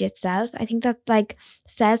language itself. I think that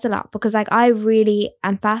says a lot, because I really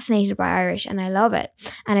am fascinated by Irish and I love it,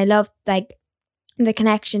 and I love the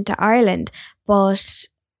connection to Ireland, but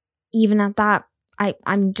even at that,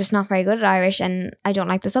 I'm just not very good at Irish and I don't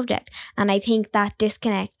like the subject. And I think that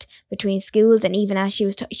disconnect between schools, and even as she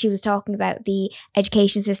was talking about the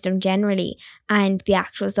education system generally and the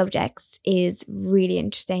actual subjects, is really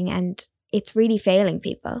interesting, and it's really failing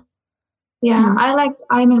people. Yeah,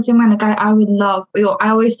 I'm in the same way. I would love, I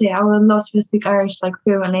always say I would love to speak Irish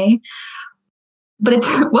fluently. But it's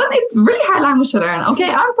really hard language to learn. Okay,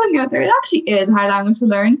 I'm putting it out there. It actually is a hard language to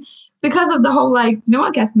learn, because of the whole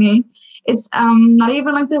what gets me? It's not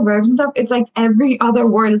even the verbs and stuff. It's every other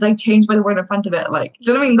word is changed by the word in front of it. Do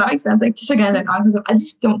you know what I mean? That makes sense. I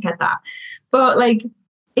just don't get that. But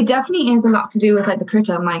it definitely is a lot to do with the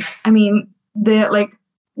curriculum. The in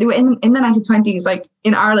the 1920s,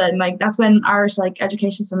 in Ireland, that's when Irish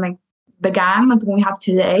education system began, the one we have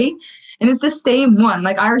today. And it's the same one.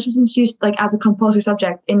 Irish was introduced as a compulsory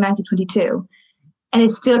subject in 1922, and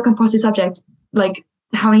it's still a compulsory subject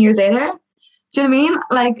how many years later? Do you know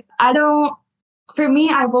what I mean? For me,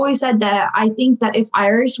 I've always said that I think that if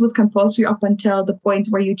Irish was compulsory up until the point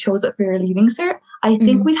where you chose it for your Leaving Cert, I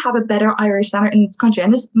think we'd have a better Irish standard in this country.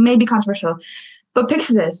 And this may be controversial, but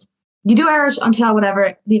picture this. You do Irish until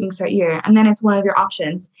whatever Leaving Cert year, and then it's one of your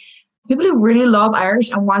options. People who really love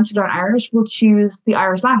Irish and want to learn Irish will choose the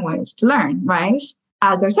Irish language to learn, right,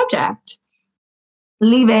 as their subject.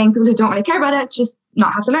 Leaving people who don't really care about it just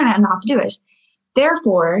not have to learn it and not have to do it.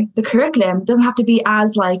 Therefore, the curriculum doesn't have to be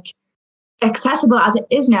as accessible as it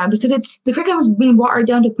is now, because the curriculum has been watered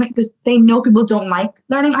down to a point because they know people don't like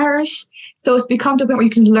learning Irish. So it's become to a point where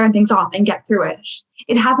you can learn things off and get through it.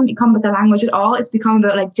 It hasn't become about the language at all. It's become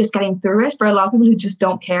about just getting through it for a lot of people who just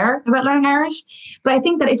don't care about learning Irish. But I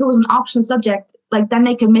think that if it was an optional subject, then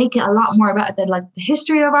they could make it a lot more about the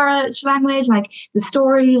history of our Irish language, the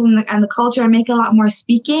stories and the culture, and make it a lot more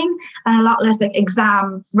speaking and a lot less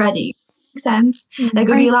exam ready. Makes sense? It would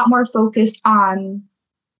be a lot more focused on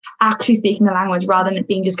actually speaking the language rather than it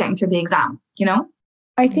being just getting through the exam,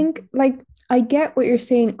 I think I get what you're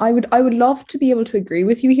saying. I would love to be able to agree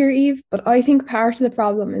with you here, Eve, but I think part of the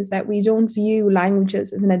problem is that we don't view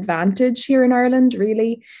languages as an advantage here in Ireland,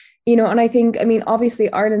 really. And I think, obviously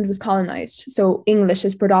Ireland was colonized, so English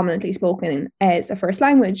is predominantly spoken as a first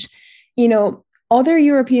language. Other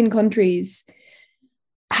European countries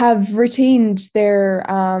have retained their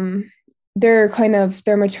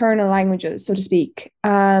maternal languages, so to speak.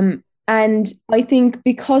 And I think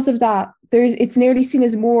because of that, it's nearly seen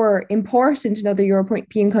as more important in other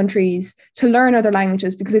European countries to learn other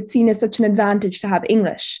languages, because it's seen as such an advantage to have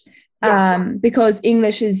English. Because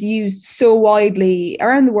English is used so widely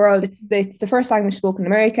around the world. It's the first language spoken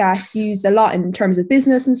in America. It's used a lot in terms of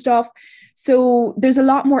business and stuff. So there's a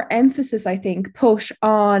lot more emphasis, I think, put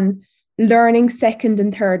on learning second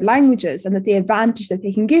and third languages and the advantage that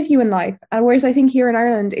they can give you in life. And whereas I think here in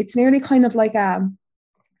Ireland, it's nearly kind of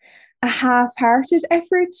a half-hearted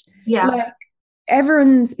effort. Yeah.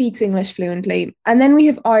 Everyone speaks English fluently, and then we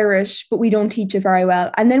have Irish, but we don't teach it very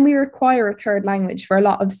well. And then we require a third language for a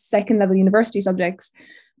lot of second level university subjects.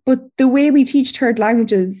 But the way we teach third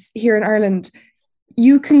languages here in Ireland,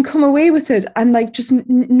 you can come away with it and just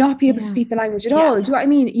not be able to speak the language at all. Do you know what I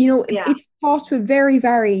mean? It's taught to a very,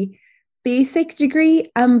 very basic degree.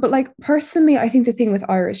 But personally, I think the thing with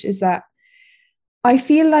Irish is that I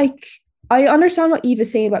feel I understand what Eve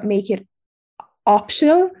is saying about make it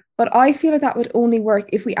optional, But I feel like that would only work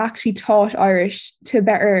if we actually taught Irish to a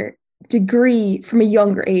better degree from a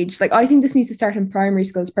younger age. Like, I think this needs to start in primary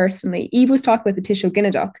schools personally. Eve was talking about the Tishel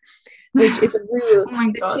Ginnaduck, which is a rule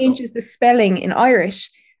that changes the spelling in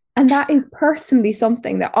Irish. And that is personally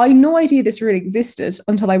something that I had no idea this really existed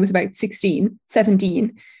until I was about 16,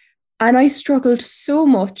 17. And I struggled so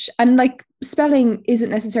much. And like, spelling isn't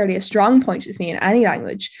necessarily a strong point with me in any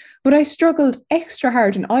language, but I struggled extra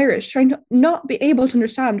hard in Irish, trying to not be able to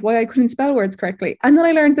understand why I couldn't spell words correctly. And then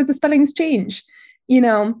I learned that the spellings change, you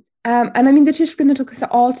know. And I mean, the Tishel Ginnaduck is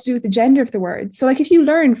all to do with the gender of the words. So like, if you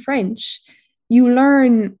learn French, you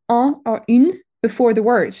learn un or une before the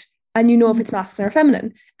word, and you know if it's masculine or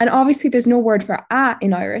feminine. And obviously there's no word for a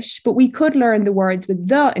in Irish, but we could learn the words with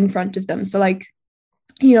the in front of them. So like,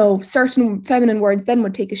 you know, certain feminine words then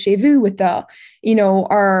would take a chez vous with the, you know,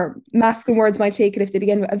 or masculine words might take it if they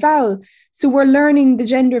begin with a vowel. So we're learning the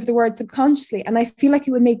gender of the word subconsciously. And I feel like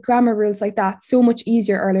it would make grammar rules like that so much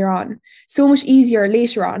easier earlier on, so much easier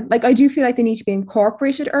later on. Like, I do feel like they need to be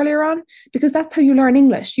incorporated earlier on, because that's how you learn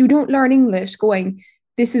English. You don't learn English going,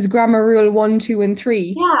 this is grammar rule 1, 2, and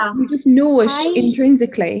 3. Yeah. You just know it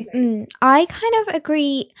intrinsically. I kind of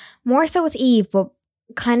agree more so with Eve, but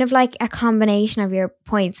kind of like a combination of your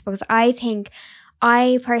points, because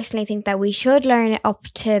I personally think that we should learn it up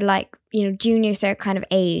to like, you know, junior cert kind of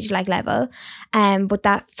age, like level, but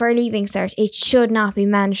that for Leaving Cert it should not be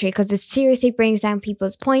mandatory, because it seriously brings down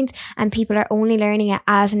people's points and people are only learning it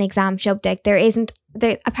as an exam subject.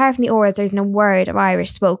 Apart from the orals, there's no word of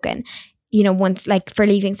Irish spoken, you know, once like for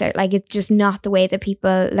Leaving Cert. Like, it's just not the way that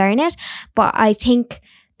people learn it. But I think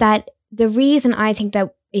that the reason I think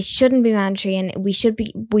that it shouldn't be mandatory and we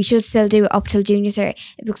should still do it up till junior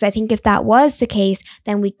cert, because I think if that was the case,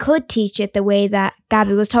 then we could teach it the way that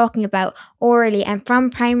Gabby was talking about, orally and from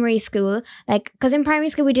primary school. Like, because in primary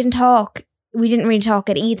school we didn't really talk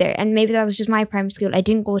it either, and maybe that was just my primary school. I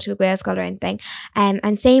didn't go to a Gael school or anything,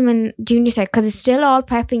 and same in junior cert, because it's still all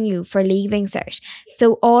prepping you for Leaving Cert.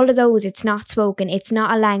 So all of those, it's not spoken, it's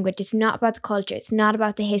not a language, it's not about the culture, it's not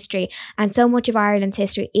about the history, and so much of Ireland's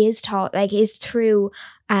history is taught, like, is through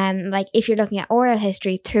like, if you're looking at oral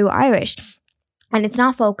history, through Irish. And it's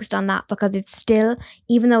not focused on that, because it's still,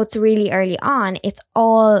 even though it's really early on, it's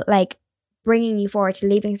all like bringing you forward to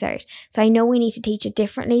Leaving Cert. So I know we need to teach it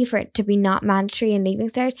differently for it to be not mandatory in Leaving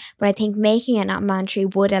Cert, but I think making it not mandatory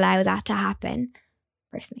would allow that to happen,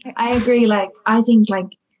 personally. I agree. Like, I think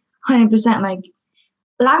like 100%, like,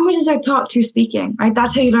 languages are taught through speaking, right?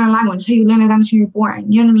 That's how you learn a language. That's how you learn a language when you're born,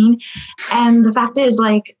 you know what I mean? And the fact is,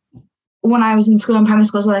 like, when I was in school, in primary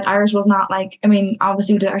school, so like Irish was not like, I mean,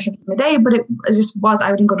 obviously we did Irish in the day, but it just was,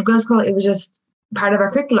 I didn't go to girls' school. It was just part of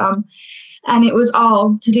our curriculum. And it was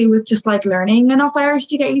all to do with just like learning enough Irish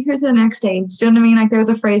to get you through to the next stage. Do you know what I mean? Like, there was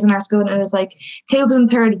a phrase in our school and it was like tables in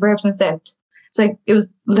third, verbs in fifth. So like, it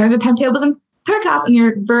was learn the timetables in third class and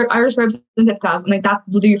your Irish verbs in fifth class. And like, that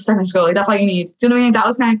will do you for secondary school. Like, that's all you need. Do you know what I mean? That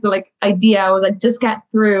was kind of the like idea, was like, just get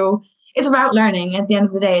through. It's about learning at the end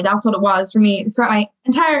of the day. That's what it was for me throughout my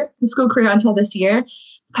entire school career until this year.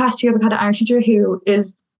 The past 2 years, I've had an Irish teacher who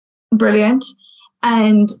is brilliant.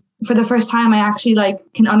 And for the first time, I actually like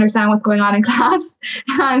can understand what's going on in class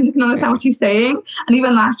and can understand what she's saying. And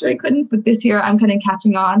even last year I couldn't, but this year I'm kind of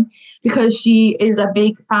catching on, because she is a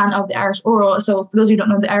big fan of the Irish oral. So for those of you who don't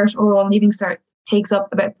know, the Irish oral and Leaving Cert takes up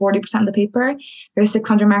about 40% of the paper. There's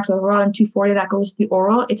 600 marks overall and 240 that goes to the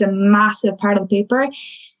oral. It's a massive part of the paper.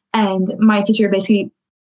 And my teacher basically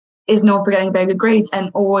is known for getting very good grades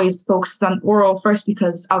and always focuses on oral first,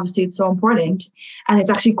 because obviously it's so important. And it's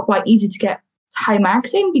actually quite easy to get high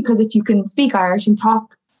marks in, because if you can speak Irish and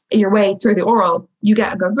talk your way through the oral, you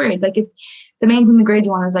get a good grade. Like, it's the main thing the grade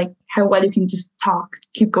you want is like how well you can just talk,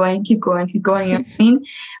 keep going, you know what I mean?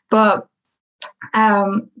 But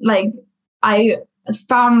like, I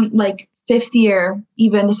found like 5th year,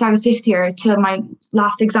 even the start of 5th year till my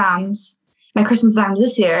last exams, my Christmas exams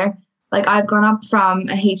this year, like, I've gone up from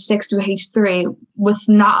a H6 to a H3 with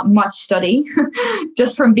not much study,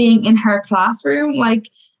 just from being in her classroom, like,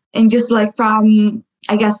 and just like from,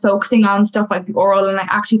 I guess, focusing on stuff like the oral and like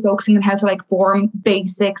actually focusing on how to like form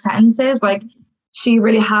basic sentences. Like, she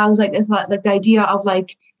really has like this like the idea of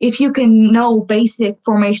like, if you can know basic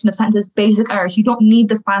formation of sentences, basic Irish, you don't need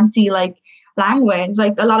the fancy like language.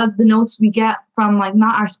 Like, a lot of the notes we get from like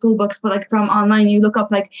not our school books, but like from online, you look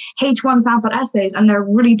up like H1 sample essays and they're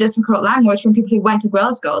really difficult language from people who went to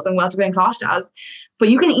Gael schools and went to Green Clostas. But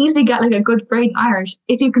you can easily get like a good grade in Irish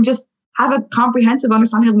if you can just have a comprehensive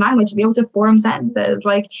understanding of the language to be able to form sentences.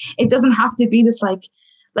 Like, it doesn't have to be this like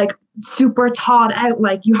super taught out,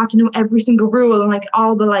 like you have to know every single rule and like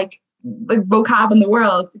all the like vocab in the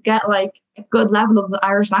world to get like a good level of the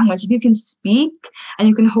Irish language, if you can speak and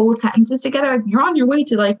you can hold sentences together, like, you're on your way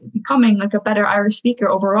to like becoming like a better Irish speaker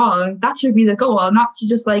overall. And that should be the goal, not to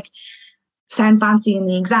just like sound fancy in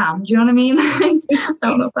the exam. Do you know what I mean? I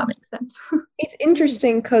don't know if that makes sense. It's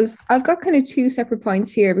interesting because I've got kind of two separate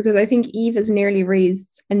points here, because I think Eve has nearly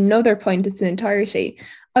raised another point in its entirety.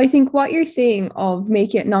 I think what you're saying of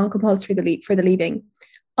making it non-compulsory for the leaving,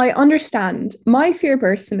 I understand. My fear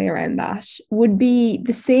personally around that would be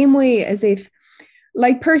the same way as if,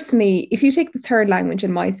 like, personally, if you take the third language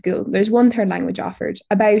in my school, there's one third language offered.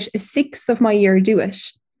 About a sixth of my year do it.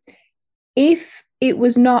 If it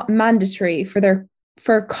was not mandatory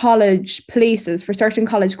for college places, for certain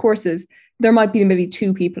college courses, there might be maybe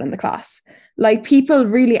 2 people in the class. Like, people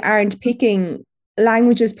really aren't picking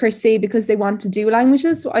languages per se because they want to do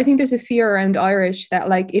languages. So I think there's a fear around Irish that,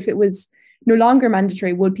 like, if it was no longer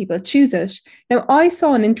mandatory, would people choose it? Now, I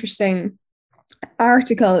saw an interesting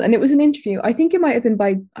article, and it was an interview. I think it might have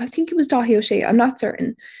been I think it was Dahi O'Shea, I'm not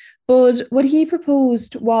certain. But what he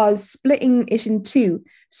proposed was splitting it in 2.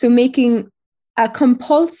 So making a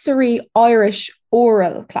compulsory Irish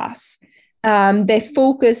oral class. They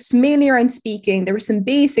focused mainly around speaking. There was some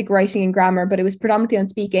basic writing and grammar, but it was predominantly on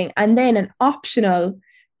speaking. And then an optional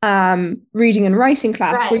reading and writing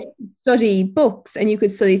class where you could study books and you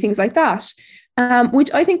could study things like that,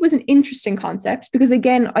 which I think was an interesting concept, because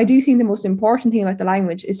again, I do think the most important thing about the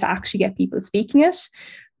language is to actually get people speaking it.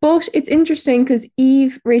 But it's interesting because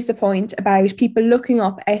Eve raised the point about people looking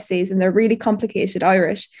up essays and they're really complicated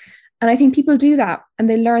Irish. And I think people do that and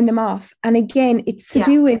they learn them off. And again, it's to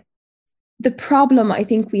do with the problem I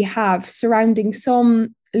think we have surrounding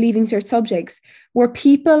some Leaving Cert subjects where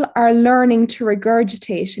people are learning to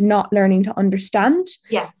regurgitate, not learning to understand.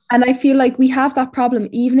 Yes. And I feel like we have that problem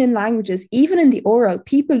even in languages, even in the oral.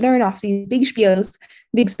 People learn off these big spiels.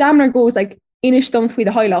 The examiner goes like, Inish don't fui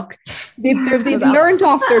the highlock. They've learned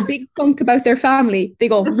off their big chunk about their family. They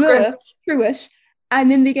go through it. And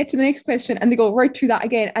then they get to the next question and they go right through that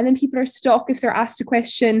again. And then people are stuck if they're asked a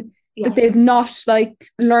question that they've not like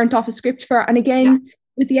learned off a script for. And again,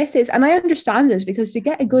 with the essays, and I understand it, because to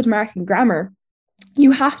get a good mark in grammar,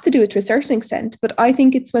 you have to do it to a certain extent. But I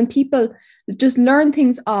think it's when people just learn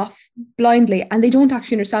things off blindly and they don't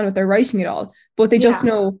actually understand what they're writing at all, but they just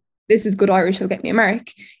know this is good Irish, it'll get me a mark,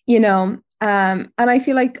 you know. And I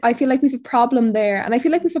feel like we've a problem there, and I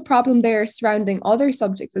feel like we've a problem there surrounding other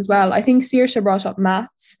subjects as well. I think Saoirse brought up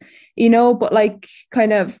maths, you know, but like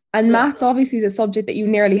kind of, and maths obviously is a subject that you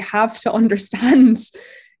nearly have to understand,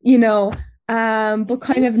 you know, but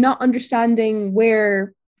kind of not understanding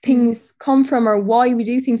where things come from or why we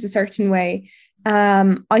do things a certain way,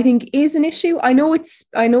 I think is an issue. I know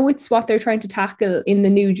it's what they're trying to tackle in the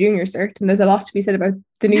new junior cert, and there's a lot to be said about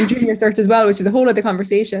the new junior cert as well, which is a whole other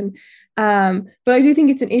conversation. But I do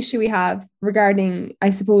think it's an issue we have regarding, I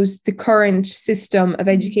suppose, the current system of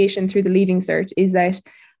education through the Leaving Cert, is that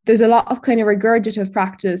there's a lot of kind of regurgitative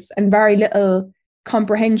practice and very little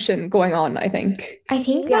comprehension going on, I think.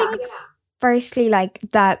 Firstly, like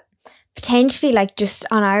that potentially, like just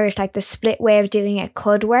on Irish, like the split way of doing it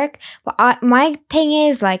could work. But my thing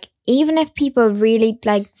is, like, even if people really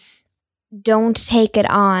like don't take it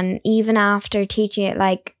on, even after teaching it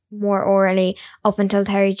like more orally up until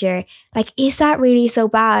third year, like, is that really so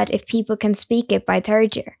bad if people can speak it by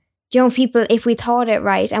third year? Do you know, people, if we taught it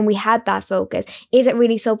right and we had that focus, is it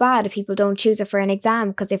really so bad if people don't choose it for an exam?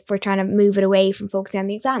 Because if we're trying to move it away from focusing on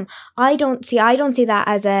the exam, I don't see that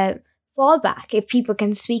as a fallback if people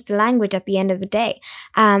can speak the language at the end of the day.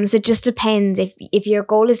 So it just depends. If your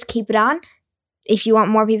goal is to keep it on, if you want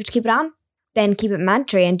more people to keep it on, then keep it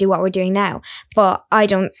mandatory and do what we're doing now. But I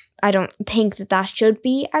don't think that should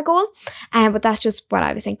be our goal. But that's just what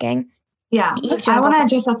I was thinking. Yeah, I want to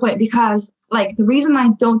address that point, because like the reason I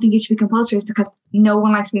don't think it should be compulsory is because no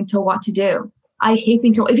one likes being told what to do. I hate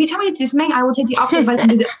being told. If you tell me to do something, I will take the opposite advice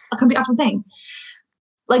and do the complete opposite thing.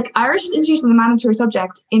 Like, Irish is introduced as a mandatory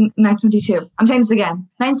subject in 1922. I'm saying this again,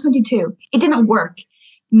 1922. It didn't work.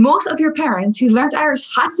 Most of your parents who learned Irish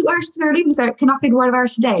had to do Irish to their Leaving Cert cannot speak a word of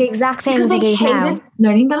Irish today. The exact same as it is now.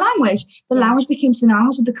 Learning the language. The language became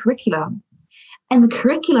synonymous with the curriculum. And the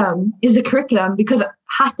curriculum is the curriculum because it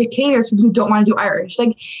has to cater to people who don't want to do Irish.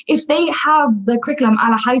 Like, if they have the curriculum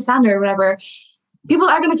at a high standard or whatever, people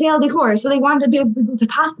are going to fail the course. So they want to be able to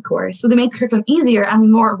pass the course. So they make the curriculum easier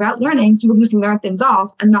and more about learning, so people can just learn things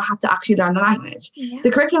off and not have to actually learn the language. Yeah.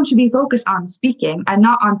 The curriculum should be focused on speaking and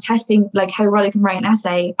not on testing, like, how well you can write an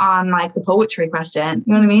essay on, like, the poetry question.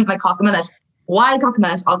 You know what I mean? Like, cock a minute. Why cock a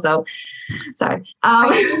minute? Also, sorry.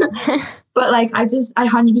 But like, I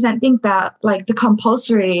 100% think that like the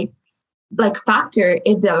compulsory like factor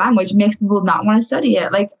in the language makes people not want to study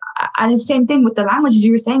it. Like, and the same thing with the languages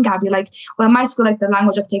you were saying, Gabby. Like, well, in my school, like the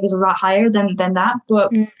language uptake is a lot higher than that.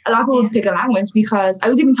 But a lot of people pick a language because I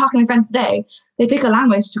was even talking to my friends today. They pick a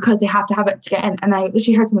language because they have to have it to get in. And I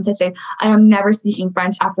literally heard someone say today, I am never speaking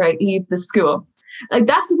French after I leave the school. Like,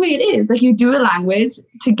 that's the way it is. Like, you do a language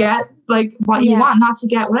to get like what you want, not to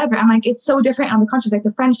get whatever. And like, it's so different in other countries. Like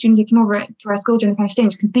the French students who came over to our school during the French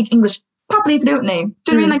exchange can speak English properly, fluently. Do you know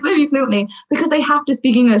what I mean? Like, literally fluently, because they have to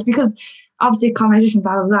speak English, because obviously conversation,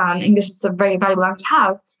 blah, blah, blah, and English is a very valuable language to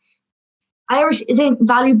have. Irish isn't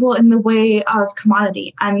valuable in the way of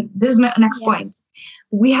commodity. And this is my next point.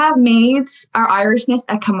 We have made our Irishness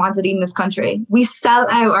a commodity in this country. We sell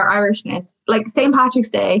out our Irishness. Like St. Patrick's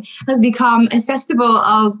Day has become a festival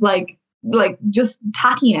of like just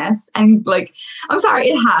tackiness, and like, I'm sorry,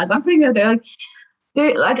 it has. I'm putting it out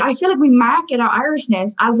there. Like I feel like we market our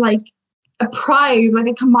Irishness as like a prize, like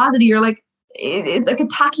a commodity, or like it's like a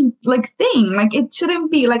tacky like thing. Like it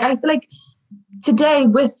shouldn't be. Like I feel like today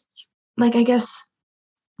with like, I guess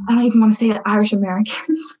I don't even want to say Irish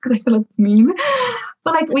Americans because I feel like it's mean.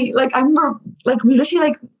 But like I remember like we literally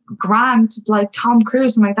like grant like Tom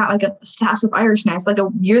Cruise and like that like a status of Irishness like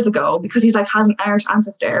years ago because he's like has an Irish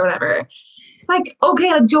ancestor or whatever. Like,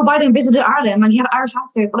 okay, like Joe Biden visited Ireland, like he had Irish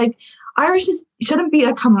ancestry, but like Irish just shouldn't be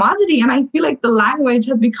a commodity. And I feel like the language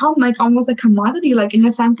has become like almost a commodity, like in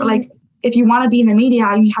the sense that like if you want to be in the media,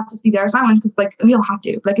 you have to speak the Irish language because like you don't have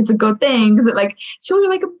to. Like it's a good thing because it like shows you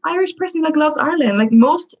like an Irish person who like loves Ireland. Like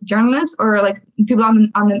most journalists or like people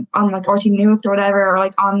on like RT News or whatever, or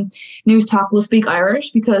like on News Talk will speak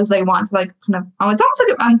Irish because they want to like kind of it's almost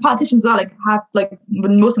like and politicians as well like have like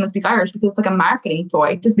when most of them speak Irish because it's like a marketing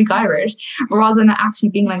ploy to speak Irish rather than actually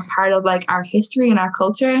being like part of like our history and our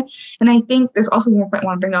culture. And I think there's also one point I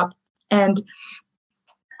want to bring up, and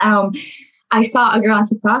I saw a girl on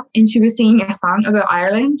TikTok and she was singing a song about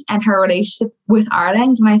Ireland and her relationship with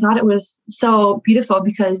Ireland. And I thought it was so beautiful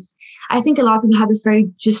because I think a lot of people have this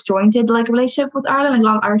very disjointed like relationship with Ireland. Like a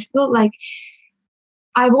lot of Irish people, like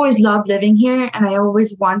I've always loved living here and I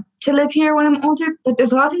always want to live here when I'm older. But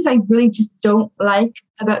there's a lot of things I really just don't like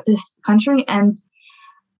about this country. And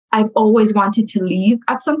I've always wanted to leave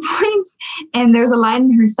at some point. And there's a line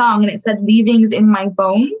in her song and it said, "Leaving's in my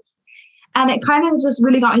bones." And it kind of just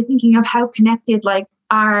really got me thinking of how connected like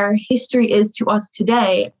our history is to us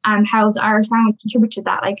today and how the Irish language contributed to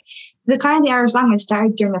that. Like the Irish language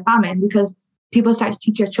started during the famine because people started to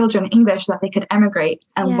teach their children English so that they could emigrate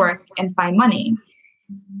and work and find money.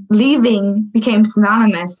 Leaving became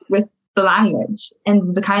synonymous with the language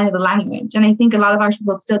and the language. And I think a lot of Irish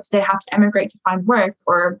people still today have to emigrate to find work,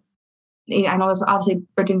 or I know this obviously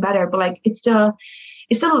we're doing better, but like there's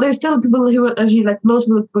still people who, as you like, most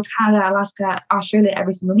people go to Canada, Alaska, Australia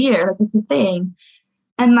every single year. Like it's a thing,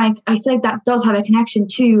 and like I feel like that does have a connection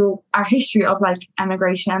to our history of like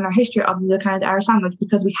emigration and our history of the kind of the Irish language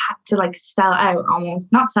because we had to like sell out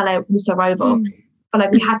almost, not sell out, the survival, but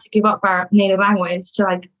like we had to give up our native language to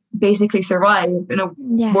like basically survive in a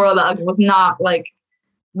world that like, was not like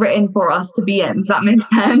written for us to be in. Does that make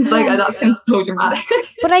sense? Like that sounds so dramatic.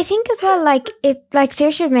 But I think as well, like it, like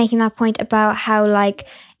Saoirse was making that point about how like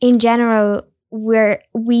in general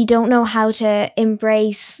we don't know how to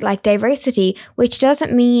embrace like diversity, which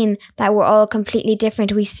doesn't mean that we're all completely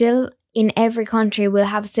different. We still in every country will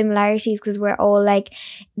have similarities because we're all like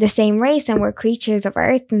the same race and we're creatures of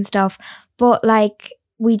earth and stuff. But like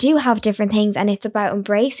we do have different things and it's about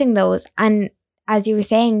embracing those. And as you were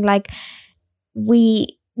saying, like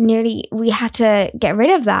we had to get rid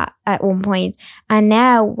of that at one point, and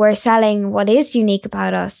now we're selling what is unique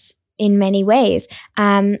about us in many ways.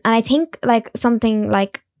 And I think like something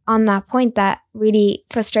like on that point that really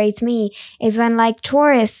frustrates me is when like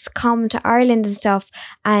tourists come to Ireland and stuff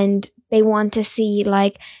and they want to see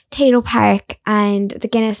like Tato Park and the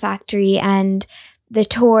Guinness factory and the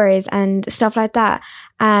tours and stuff like that.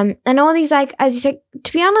 And all these, like, as you said,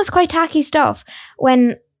 to be honest, quite tacky stuff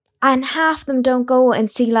and half of them don't go and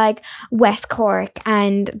see like West Cork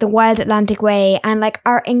and the Wild Atlantic Way and like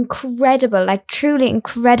our incredible, like truly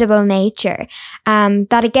incredible nature.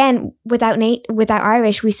 That again, without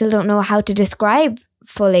Irish, we still don't know how to describe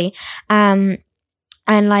fully.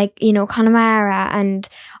 And like, you know, Connemara and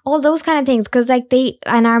all those kind of things, because like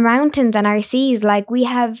and our mountains and our seas, like we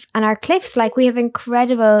have, and our cliffs, like we have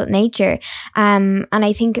incredible nature. And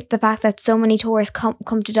I think the fact that so many tourists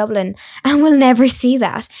come to Dublin and will never see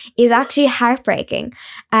that is actually heartbreaking.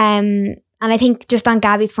 And I think just on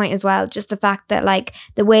Gabby's point as well, just the fact that like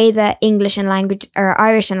the way that English and language or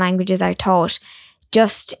Irish and languages are taught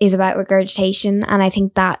just is about regurgitation, and I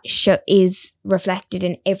think that is reflected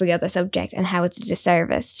in every other subject and how it's a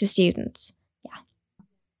disservice to students.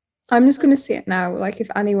 I'm just going to say it now. Like, if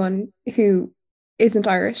anyone who isn't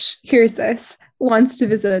Irish hears this, wants to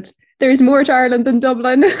visit, there's more to Ireland than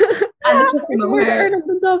Dublin. And it's There's more to Ireland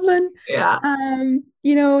than Dublin. Yeah.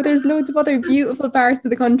 You know, there's loads of other beautiful parts of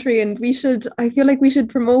the country, and I feel like we should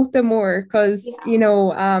promote them more because, you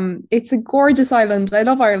know, it's a gorgeous island. I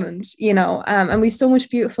love Ireland, you know, and we've so much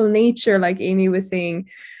beautiful nature, like Amy was saying.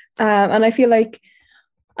 And I feel like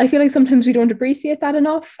sometimes we don't appreciate that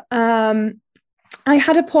enough. I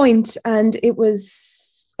had a point, and it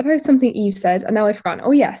was about something Eve said, and now I've forgotten.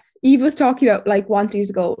 Oh yes, Eve was talking about like wanting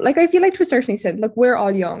to go. Like, I feel like to a certain extent, like, we're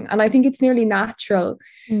all young, and I think it's nearly natural.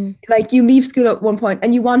 Like, you leave school at one point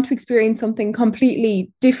and you want to experience something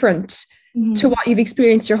completely different to what you've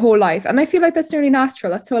experienced your whole life, and I feel like that's nearly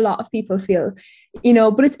natural. That's how a lot of people feel, you know.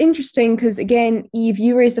 But it's interesting because, again, Eve,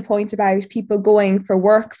 you raised a point about people going for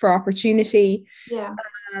work, for opportunity,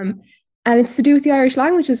 and it's to do with the Irish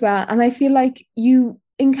language as well. And I feel like you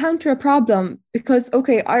encounter a problem because,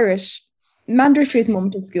 okay, Irish, mandatory at the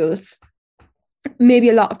moment in schools. Maybe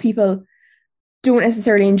a lot of people don't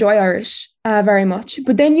necessarily enjoy Irish very much.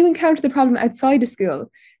 But then you encounter the problem outside of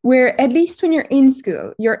school, where at least when you're in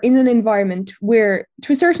school, you're in an environment where,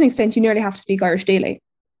 to a certain extent, you nearly have to speak Irish daily,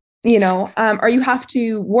 you know, or you have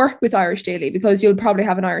to work with Irish daily because you'll probably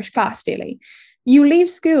have an Irish class daily. You leave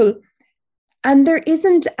school, and there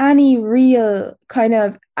isn't any real kind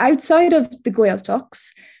of, outside of the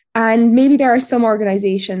Gaeltachts, and maybe there are some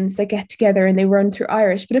organisations that get together and they run through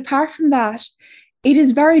Irish. But apart from that, it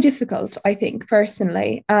is very difficult, I think,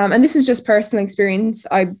 personally. And this is just personal experience.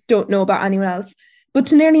 I don't know about anyone else. But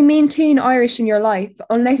to nearly maintain Irish in your life,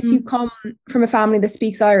 unless you come from a family that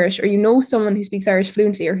speaks Irish, or you know someone who speaks Irish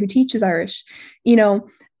fluently or who teaches Irish, you know.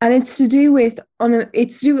 And it's to do with,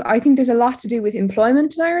 I think there's a lot to do with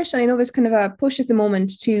employment in Irish. And I know there's kind of a push at the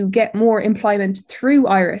moment to get more employment through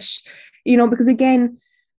Irish, you know, because again,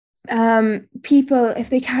 people, if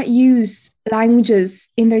they can't use languages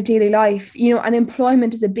in their daily life, you know, and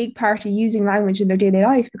employment is a big part of using language in their daily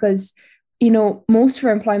life because, you know, most of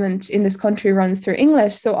our employment in this country runs through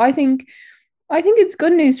English. So I think it's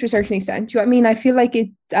good news to a certain extent. You know what I mean? I feel like it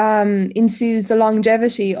ensues the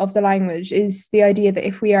longevity of the language is the idea that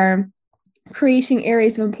if we are creating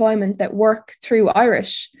areas of employment that work through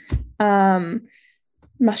Irish, I'm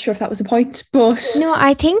not sure if that was a point, but... No,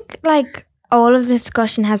 I think like all of this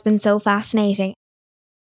discussion has been so fascinating.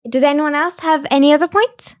 Does anyone else have any other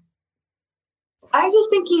points? I was just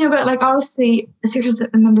thinking about, like, obviously, Saoirse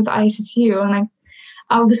a member of the ISSU, and like,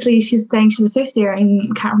 obviously she's saying she's a fifth year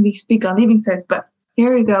and can't really speak on Leaving Cert, but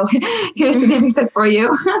here we go. Here's the Leaving Cert for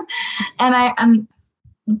you. And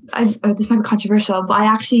I this might be controversial, but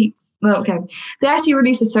they actually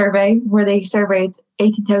released a survey where they surveyed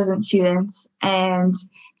 18,000 students, and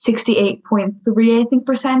 68.3, I think,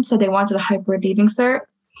 % said they wanted a hybrid Leaving Cert.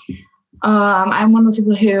 I'm one of those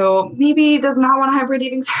people who maybe does not want a hybrid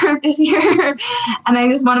Leaving Cert this year. And I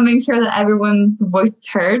just want to make sure that everyone's voice is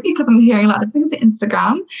heard because I'm hearing a lot of things on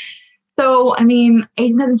Instagram. So, I mean,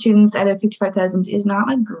 18,000 students out of 55,000 is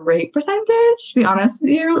not a great percentage, to be honest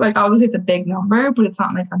with you. Like, obviously it's a big number, but it's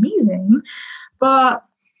not like amazing. But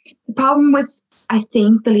the problem with, I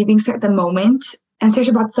think, the Leaving Cert at the moment, and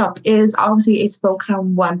Saoirse brought this up, is obviously it's focused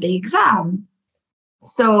on one big exam.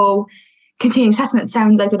 So continuing assessment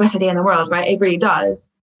sounds like the best idea in the world, right? It really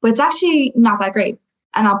does. But it's actually not that great.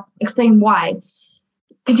 And I'll explain why.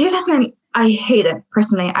 Continuing assessment, I hate it,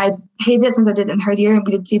 personally. I've hated it since I did it in third year, and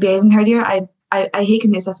we did CBAs in third year. I hate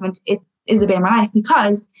continuing assessment. It is the bane of my life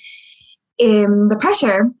because the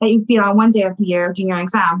pressure that you feel on one day of the year during your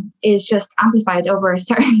exam is just amplified over a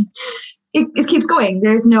certain... It keeps going.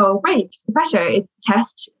 There's no break. The pressure. It's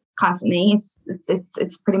test constantly.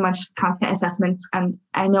 It's pretty much constant assessments. And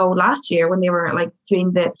I know last year when they were like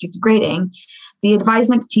doing the grading, the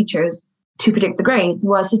advisement to teachers to predict the grades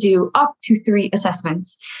was to do up to 3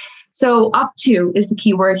 assessments. So up to is the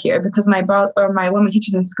key word here, because one of my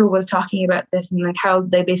teachers in school was talking about this and like how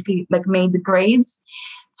they basically like made the grades.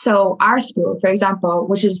 So our school, for example,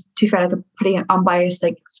 which is, to be fair, like a pretty unbiased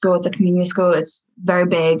like school, it's a community school. It's very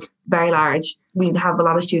big, very large. We have a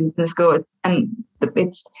lot of students in the school. I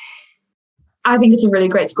think it's a really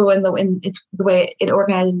great school in it's the way it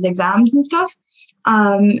organizes exams and stuff.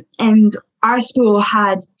 And our school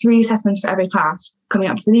had 3 assessments for every class coming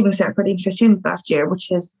up to the Leaving Cert for the extra students last year, which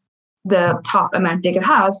is the top amount they could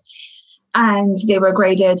have. And they were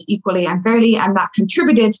graded equally and fairly, and that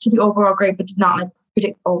contributed to the overall grade, but did not like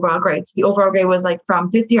predict overall grades. The overall grade was like from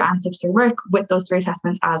 5th year and 6th year work with those 3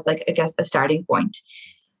 assessments as like, I guess, a starting point.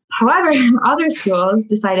 However, other schools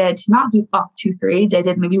decided to not do up to 3. They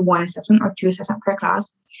did maybe 1 assessment or 2 assessments per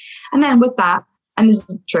class. And then with that, and this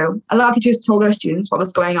is true, a lot of teachers told their students what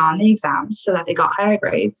was going on in the exams so that they got higher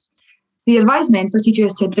grades. The advisement for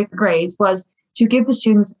teachers to predict grades was to give the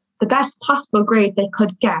students the best possible grade they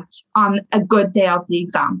could get on a good day of the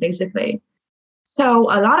exam, basically. So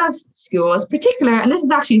a lot of schools, particular, and this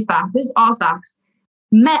is actually a fact, this is all facts,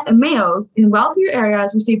 males in wealthier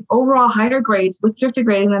areas receive overall higher grades with stricter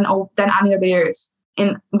grading than any other years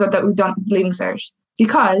that we've done Leaving Cert.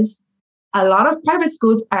 Because a lot of private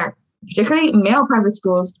schools particularly male private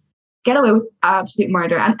schools, get away with absolute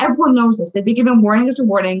murder. And everyone knows this. They've been given warning after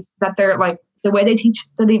warnings that they're like, the way they teach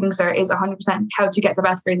the Leaving Cert is 100% how to get the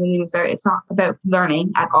best grades in Leaving Cert. It's not about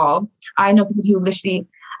learning at all. I know people who literally,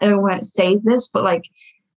 I don't want to say this, but like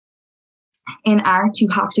in art, you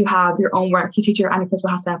have to have your own work. Your teacher and your principal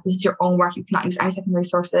has to have, this is your own work. You cannot use any secondary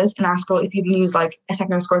sources. In our school, if you use like a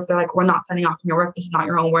secondary source, they're like, we're not signing off on your work. This is not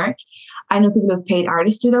your own work. I know people who have paid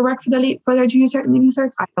artists to do their work for their junior cert and Leaving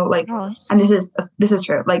Certs. I know and this is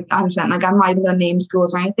true. Like 100%. Like I'm not even going to name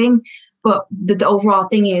schools or anything, but the overall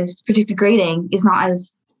thing is predicted grading is not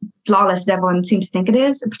as flawless as everyone seems to think it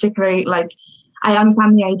is. Particularly like, I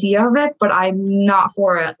understand the idea of it, but I'm not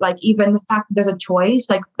for it. Like even the fact that there's a choice,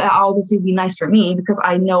 like that obviously would be nice for me because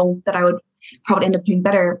I know that I would probably end up doing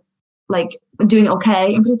better, like doing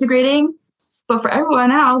okay in predicted grading. But for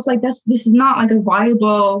everyone else, like this is not like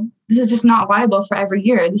this is just not viable for every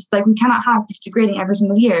year. This like we cannot have predicted grading every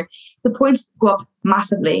single year. The points go up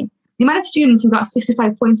massively. The amount of students who got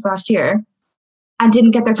 65 points last year and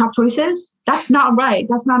didn't get their top choices, that's not right.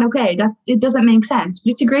 That's not okay. It doesn't make sense.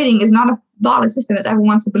 Predicted grading is not a flawless system as everyone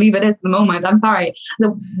wants to believe it is at the moment. I'm sorry.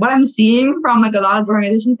 What I'm seeing from like a lot of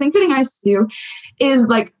organizations, including ICU, is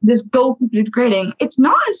like this goal for predicted grading. It's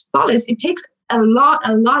not as flawless. It takes a lot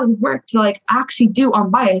of work to like actually do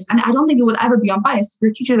unbiased. And I don't think it would ever be unbiased.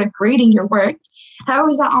 Your teachers are grading your work. How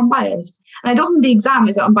is that unbiased? And I don't think the exam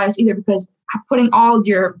is unbiased either because putting all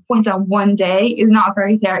your points on one day is not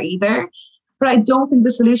very fair either. But I don't think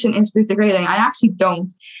the solution is predicted grading. I actually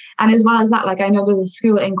don't. And as well as that, like I know there's a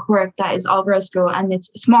school in Cork that is all girls school and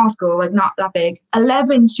it's a small school, like not that big.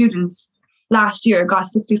 11 students last year got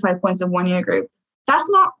 65 points in 1 year group. That's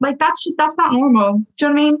not like that's not normal. Do you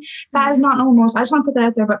know what I mean? That is not normal. So I just want to put that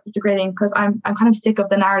out there about predicted grading because I'm kind of sick of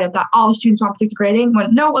the narrative that all students want predicted grading.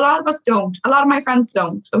 When no, a lot of us don't. A lot of my friends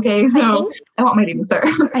don't. Okay, so I want my Leaving Cert.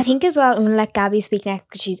 I think as well. I'm gonna let Gabby speak next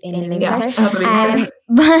because she's in Leaving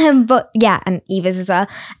Cert. But yeah, and Eva's as well.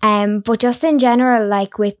 But just in general,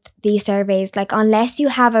 like with these surveys, like unless you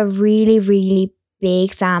have a really, really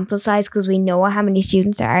big sample size, because we know how many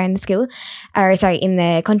students there are in the school, in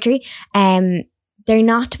the country, they're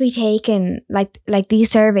not to be taken like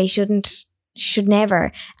these surveys should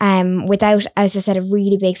never without, as I said, a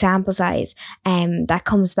really big sample size that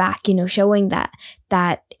comes back, you know, showing that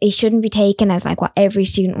it shouldn't be taken as like what every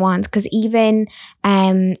student wants. Because even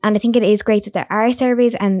and I think it is great that there are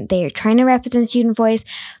surveys and they're trying to represent the student voice,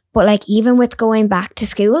 but like even with going back to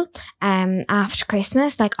school after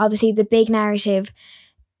Christmas, like obviously the big narrative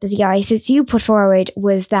that the ICSU put forward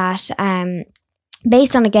was that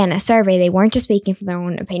based on, again, a survey, they weren't just speaking from their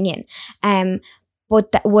own opinion,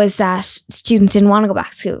 but that was that students didn't want to go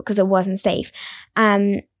back to school because it wasn't safe.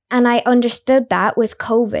 And I understood that with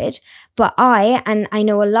COVID, but I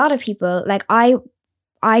know a lot of people, like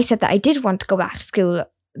I said that I did want to go back to school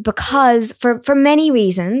because for many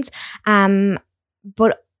reasons,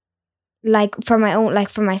 but like for my own, like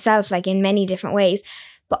for myself, like in many different ways.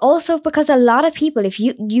 But also because a lot of people, if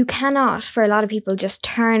you cannot, for a lot of people, just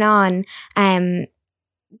turn on kind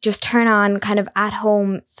of at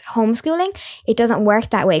home homeschooling. It doesn't work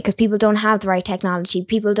that way because people don't have the right technology.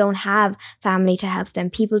 People don't have family to help them.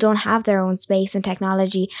 People don't have their own space and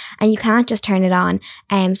technology, and you can't just turn it on.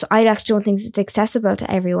 So I actually don't think it's accessible to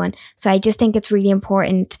everyone. So I just think it's really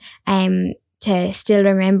important to still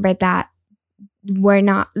remember that we're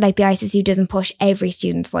not, like the ICSU doesn't push every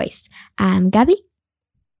student's voice. Gabby?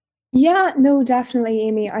 Yeah, no, definitely,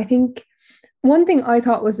 Amy. I think one thing I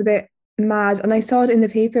thought was a bit mad, and I saw it in the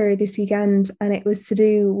paper this weekend, and it was to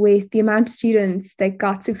do with the amount of students that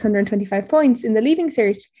got 625 points in the Leaving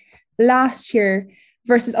Cert last year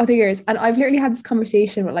versus other years. And I've literally had this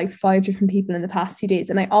conversation with like 5 different people in the past few days,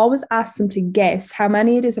 and I always ask them to guess how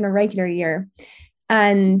many it is in a regular year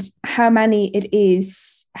and how many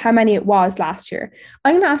it was last year.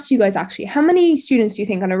 I'm going to ask you guys actually, how many students do you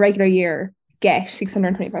think on a regular year get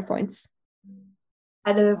 625 points?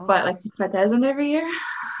 Out of what, like 65,000 every year?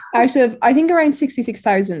 Out of, I think around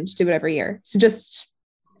 66,000 do it every year. So just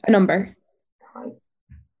a number.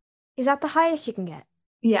 Is that the highest you can get?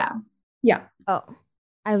 Yeah. Yeah. Oh,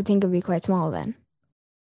 I would think it would be quite small then.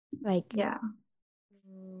 Like, yeah.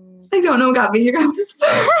 I don't know, Gabby. You're going to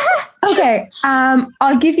Okay,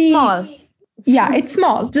 I'll give you... Small. Yeah, it's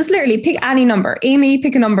small. Just literally pick any number. Amy,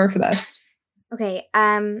 pick a number for this. Okay,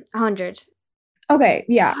 100. Okay,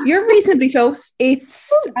 yeah, you're reasonably close.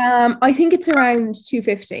 It's, I think it's around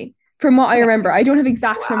 250 from what I remember. I don't have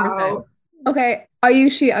exact numbers now. Okay,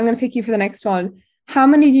 Ayushi, I'm going to pick you for the next one. How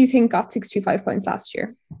many do you think got 625 points last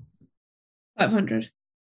year? 500.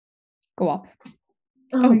 Go up.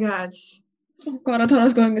 Oh my gosh. Oh God, I thought I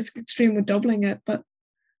was going extreme with doubling it, but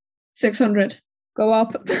 600. Go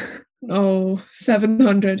up. No,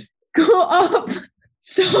 700. Go up.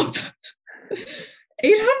 Stop.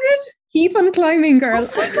 800? Keep on climbing, girl.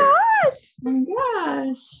 Oh my gosh. Oh my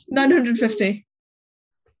gosh. 950.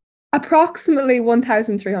 Approximately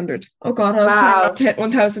 1,300. Oh God, I was trying not to hit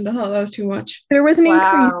 1,000. I thought that was too much. There was an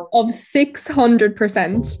increase of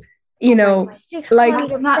 600%. You know, like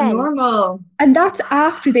That's not normal. and that's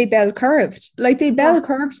after they bell curved. Like they bell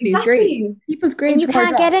curved these grades. People's grades. And you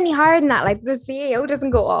can't get any higher than that. Like the CEO doesn't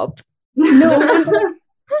go up. No.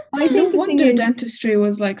 I think no wonder dentistry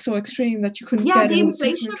was like so extreme that you couldn't get the in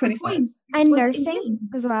inflation of the points. And was nursing insane.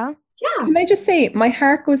 as well. Yeah. Can I just say, my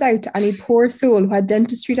heart goes out to any poor soul who had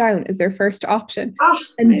dentistry down as their first option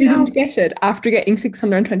and didn't get it after getting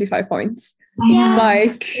 625 points. Yeah.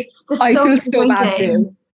 Like, I feel so bad for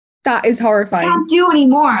you. That is horrifying. You can't do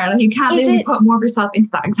anymore. Like, you can't really put more of yourself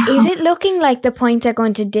into that exam. Is it looking like the points are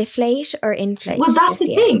going to deflate or inflate? Well, that's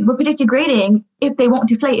the thing. With predicted grading, if they won't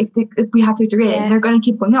deflate, if we have predicted grading, they're going to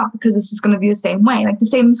keep going up because it's just going to be the same way. Like the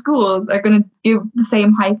same schools are going to give the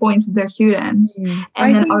same high points to their students.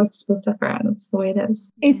 And then ours is supposed to differ. That's the way it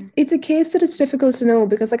is. It's a case that it's difficult to know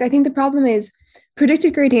because like I think the problem is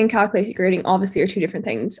predicted grading and calculated grading obviously are two different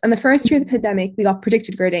things. And the first year of the pandemic, we got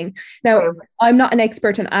predicted grading. Now, I'm not an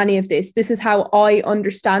expert on any of this. This is how I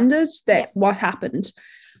understand it, what happened.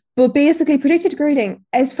 But basically, predicted grading,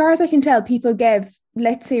 as far as I can tell, people gave,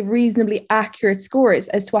 let's say, reasonably accurate scores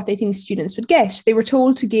as to what they think students would get. They were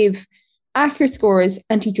told to give accurate scores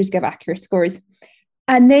and teachers gave accurate scores.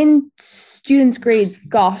 And then students' grades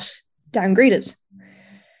got downgraded.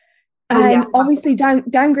 And obviously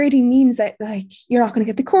downgrading means that like you're not going to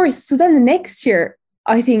get the course. So then the next year,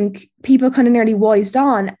 I think people kind of nearly wised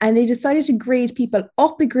on and they decided to grade people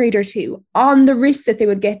up a grade or two on the risk that they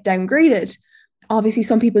would get downgraded. Obviously,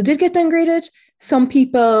 some people did get downgraded. Some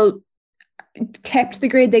people kept the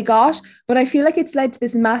grade they got. But I feel like it's led to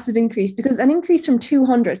this massive increase because an increase from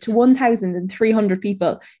 200 to 1,300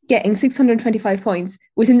 people getting 625 points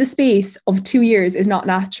within the space of 2 years is not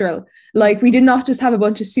natural. Like, we did not just have a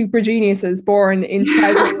bunch of super geniuses born in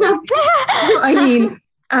 2000. I mean,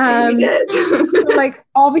 so like,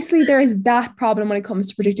 obviously there is that problem when it comes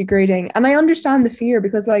to predicted grading. And I understand the fear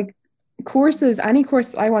because like any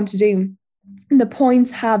course I want to do, the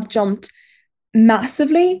points have jumped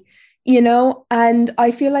massively, you know, and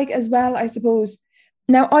I feel like as well, I suppose,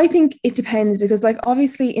 now I think it depends because like,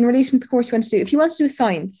 obviously in relation to the course you want to do, if you want to do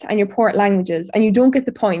science and you're poor at languages and you don't get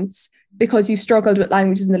the points because you struggled with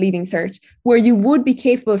languages in the Leaving Cert, where you would be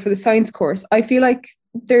capable for the science course, I feel like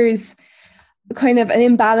there's kind of an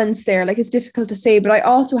imbalance there. Like it's difficult to say, but I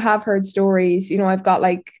also have heard stories, you know, I've got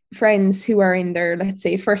like friends who are in their, let's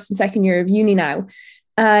say, first and second year of uni now,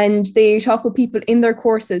 and they talk with people in their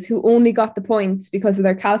courses who only got the points because of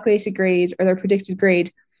their calculated grade or their predicted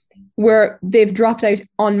grade, where they've dropped out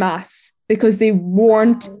en masse because they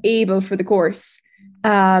weren't able for the course,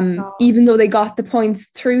 even though they got the points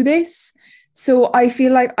through this. So I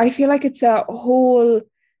feel like it's a whole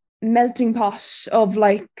melting pot of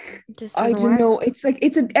like, I don't know, it's like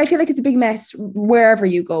I feel like it's a big mess wherever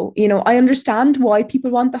you go. You know, I understand why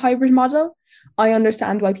people want the hybrid model. I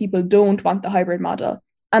understand why people don't want the hybrid model.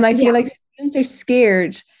 And I feel like students are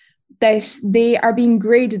scared that they are being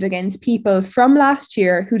graded against people from last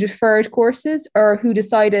year who deferred courses or who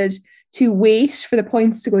decided to wait for the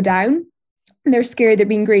points to go down. And they're scared they're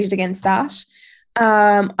being graded against that.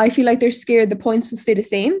 I feel like they're scared the points will stay the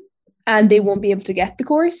same and they won't be able to get the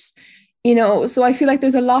course, you know. So I feel like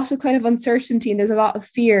there's a lot of kind of uncertainty and there's a lot of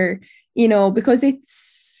fear, you know, because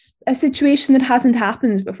it's a situation that hasn't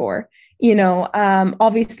happened before, you know.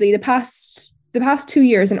 Obviously the past 2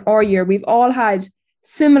 years and our year, we've all had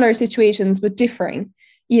similar situations but differing,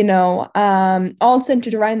 you know, all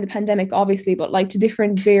centered around the pandemic, obviously, but like to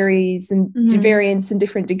different variants and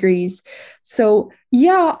different degrees. So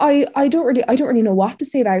yeah, I don't really know what to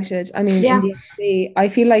say about it. I mean, in the end of the day, I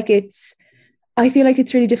feel like it's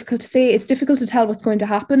really difficult to say. It's difficult to tell what's going to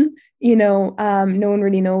happen, you know. No one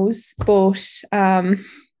really knows,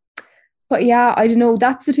 but yeah, I don't know.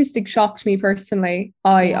 That statistic shocked me personally.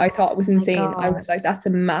 I thought it was insane. I was like, that's a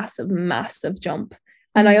massive, massive jump.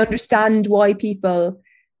 And I understand why people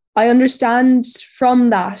I understand from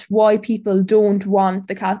that why people don't want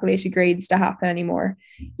the calculated grades to happen anymore,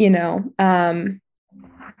 you know. And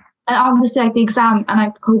obviously, like the exam and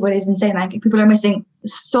like COVID is insane. Like people are missing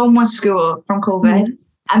so much school from COVID,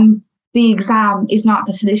 and the exam is not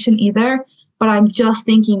the solution either. But I'm just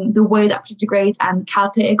thinking the way that predicted grades and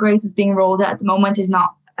calculated grades is being rolled out at the moment is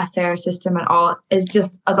not a fair system at all. It's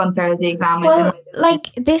just as unfair as the exam Well, is.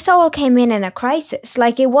 like this all came in a crisis.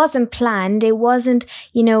 Like it wasn't planned. It wasn't,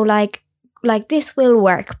 you know, like this will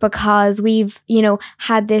work because we've, you know,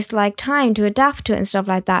 had this like time to adapt to it and stuff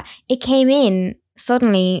like that. It came in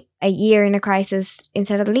suddenly a year in a crisis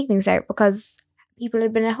instead of the Leaving Cert because people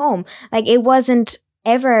had been at home. Like it wasn't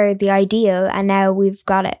ever the ideal, and now we've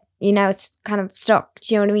got it. You know, it's kind of stuck.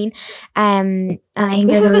 Do you know what I mean? And I think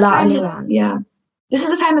there's a lot of nuance. Yeah. This is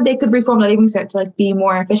the time that they could reform the Leaving Cert to like be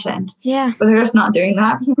more efficient. Yeah. But they're just not doing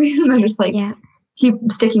that for some reason. They're just like keep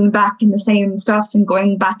sticking back in the same stuff and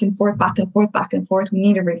going back and forth, back and forth, back and forth. We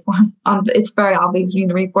need a reform. It's very obvious we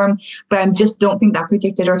need a reform, but I just don't think that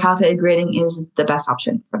predicted or calculated grading is the best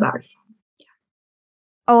option for that.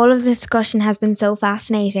 All of this discussion has been so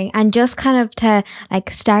fascinating, and just kind of to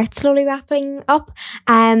like start slowly wrapping up,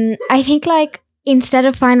 I think like instead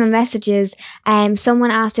of final messages,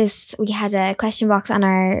 someone asked this. We had a question box on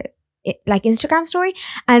our like Instagram story,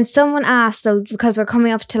 and someone asked, though, because we're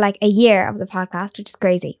coming up to like a year of the podcast, which is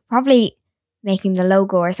crazy, probably making the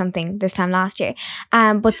logo or something this time last year,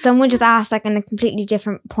 but someone just asked like on a completely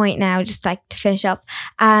different point now, just like to finish up,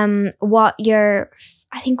 what's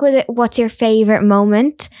your favorite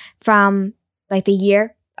moment from like the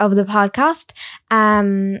year of the podcast?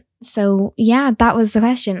 So yeah, that was the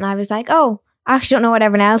question, and I was like, oh, I actually don't know what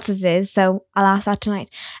everyone else's is, so I'll ask that tonight.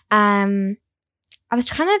 I was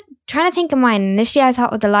trying to think of mine. Initially, I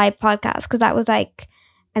thought with the live podcast because that was like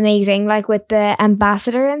amazing, like with the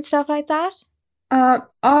ambassador and stuff like that.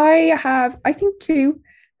 I think two.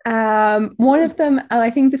 One of them, and I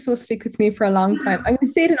think this will stick with me for a long time. I'm going to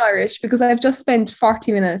say it in Irish because I've just spent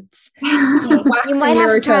 40 minutes. You might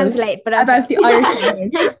have to translate, but about the Irish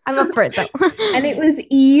language. I'm up for it though. And it was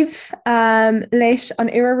Eve leis an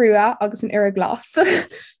ira rua agus an ira glas.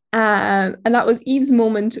 And that was Eve's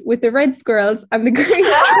moment with the red squirrels and the green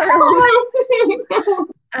squirrels.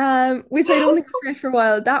 Which I don't think I've read for a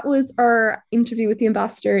while. That was our interview with the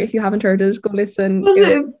ambassador. If you haven't heard it, go listen.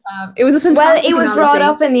 It was a fantastic Well, it was analogy. brought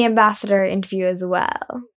up in the ambassador interview as well.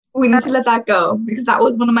 We need to let that go because that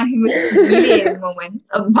was one of my favorite moments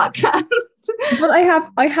of the podcast. But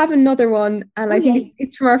I have another one, and I think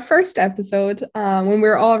it's from our first episode when we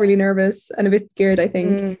were all really nervous and a bit scared, I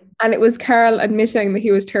think. And it was Carl admitting that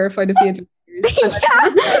he was terrified of the interviews.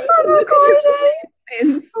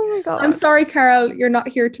 Oh my god! I'm sorry, Carol, you're not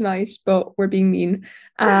here tonight, but we're being mean.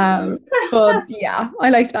 But yeah, I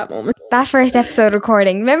liked that moment. That first episode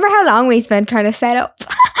recording. Remember how long we spent trying to set up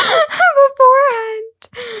beforehand?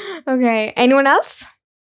 Okay, anyone else?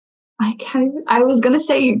 I was gonna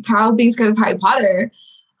say Carol being scared of Harry Potter.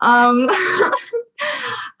 I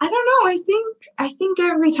don't know. I think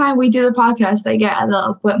every time we do the podcast, I get a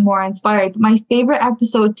little bit more inspired. My favorite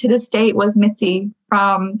episode to this date was Mitzi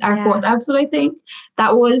from our fourth episode. I think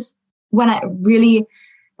that was when the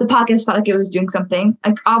podcast felt like it was doing something.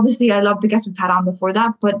 Like obviously, I love the guests we've had on before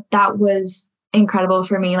that, but that was incredible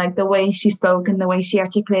for me. Like the way she spoke and the way she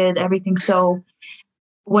articulated everything so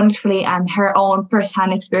wonderfully, and her own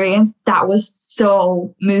first-hand experience, that was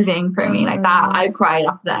so moving for me. Like that, I cried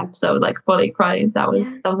after that episode, like fully cried. That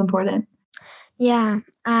was important. Yeah.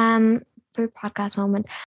 For podcast moment,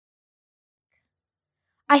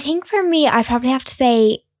 I think for me, I probably have to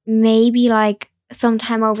say maybe like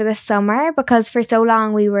sometime over the summer, because for so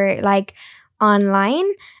long we were like online,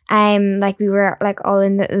 like we were like all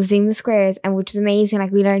in the Zoom squares, and which was amazing.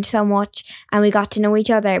 Like we learned so much and we got to know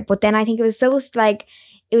each other. But then I think it was so like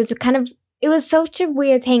it was such a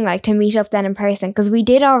weird thing like to meet up then in person, because we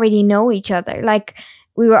did already know each other. Like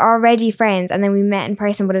we were already friends, and then we met in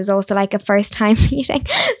person, but it was also like a first time meeting.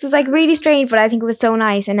 So it's like really strange, but I think it was so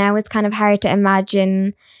nice. And now it's kind of hard to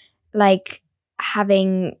imagine like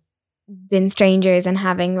having been strangers and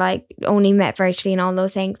having like only met virtually and all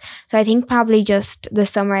those things. So I think probably just the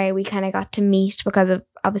summer we kind of got to meet, because of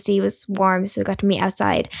obviously it was warm, so we got to meet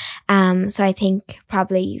outside. So I think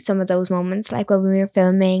probably some of those moments, like when we were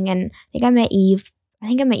filming, and I think I met Eve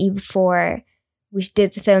before we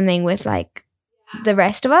did the filming with like the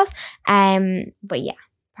rest of us. But yeah,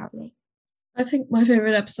 probably. I think my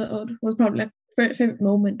favorite episode was probably like favorite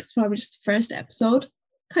moment was probably just the first episode.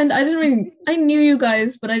 I knew you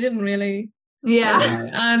guys, but I didn't really. Yeah.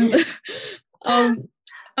 And I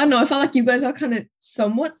don't know, I felt like you guys all kind of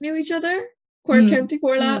somewhat knew each other, County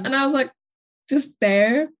Corla, and I was like, just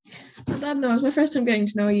there. But I don't know, it was my first time getting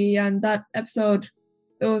to know you, and that episode,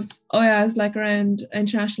 it was like around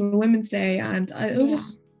International Women's Day, and I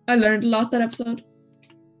learned a lot that episode.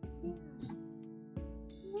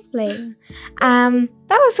 Lovely. That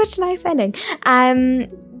was such a nice ending.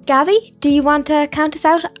 Gabby, do you want to count us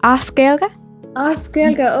out? Oscailga?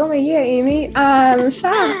 Oscailga, oh my yeah, Amy.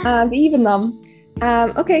 Even them.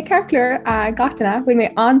 Okay, Carcler, gatana, bhfuil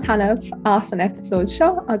mé an tanmh as an episode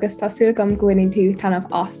seo, agus tásúla gom going into tanmh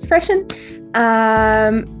as freisin.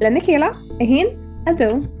 Lena chéile, a hain, a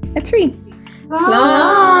dó, a trí.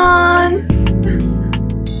 Slán!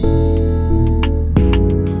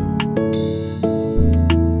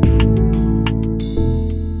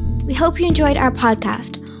 We hope you enjoyed our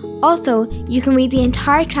podcast. Also, you can read the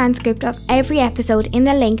entire transcript of every episode in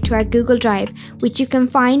the link to our Google Drive, which you can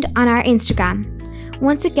find on our Instagram.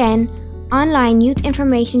 Once again, online youth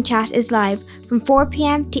information chat is live from 4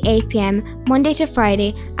 p.m. to 8 p.m. Monday to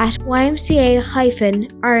Friday at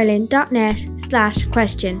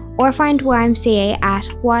ymca-ireland.net/question or find YMCA at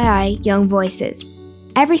YI Young Voices.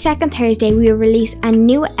 Every second Thursday we will release a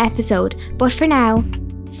new episode, but for now,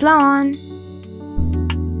 slán!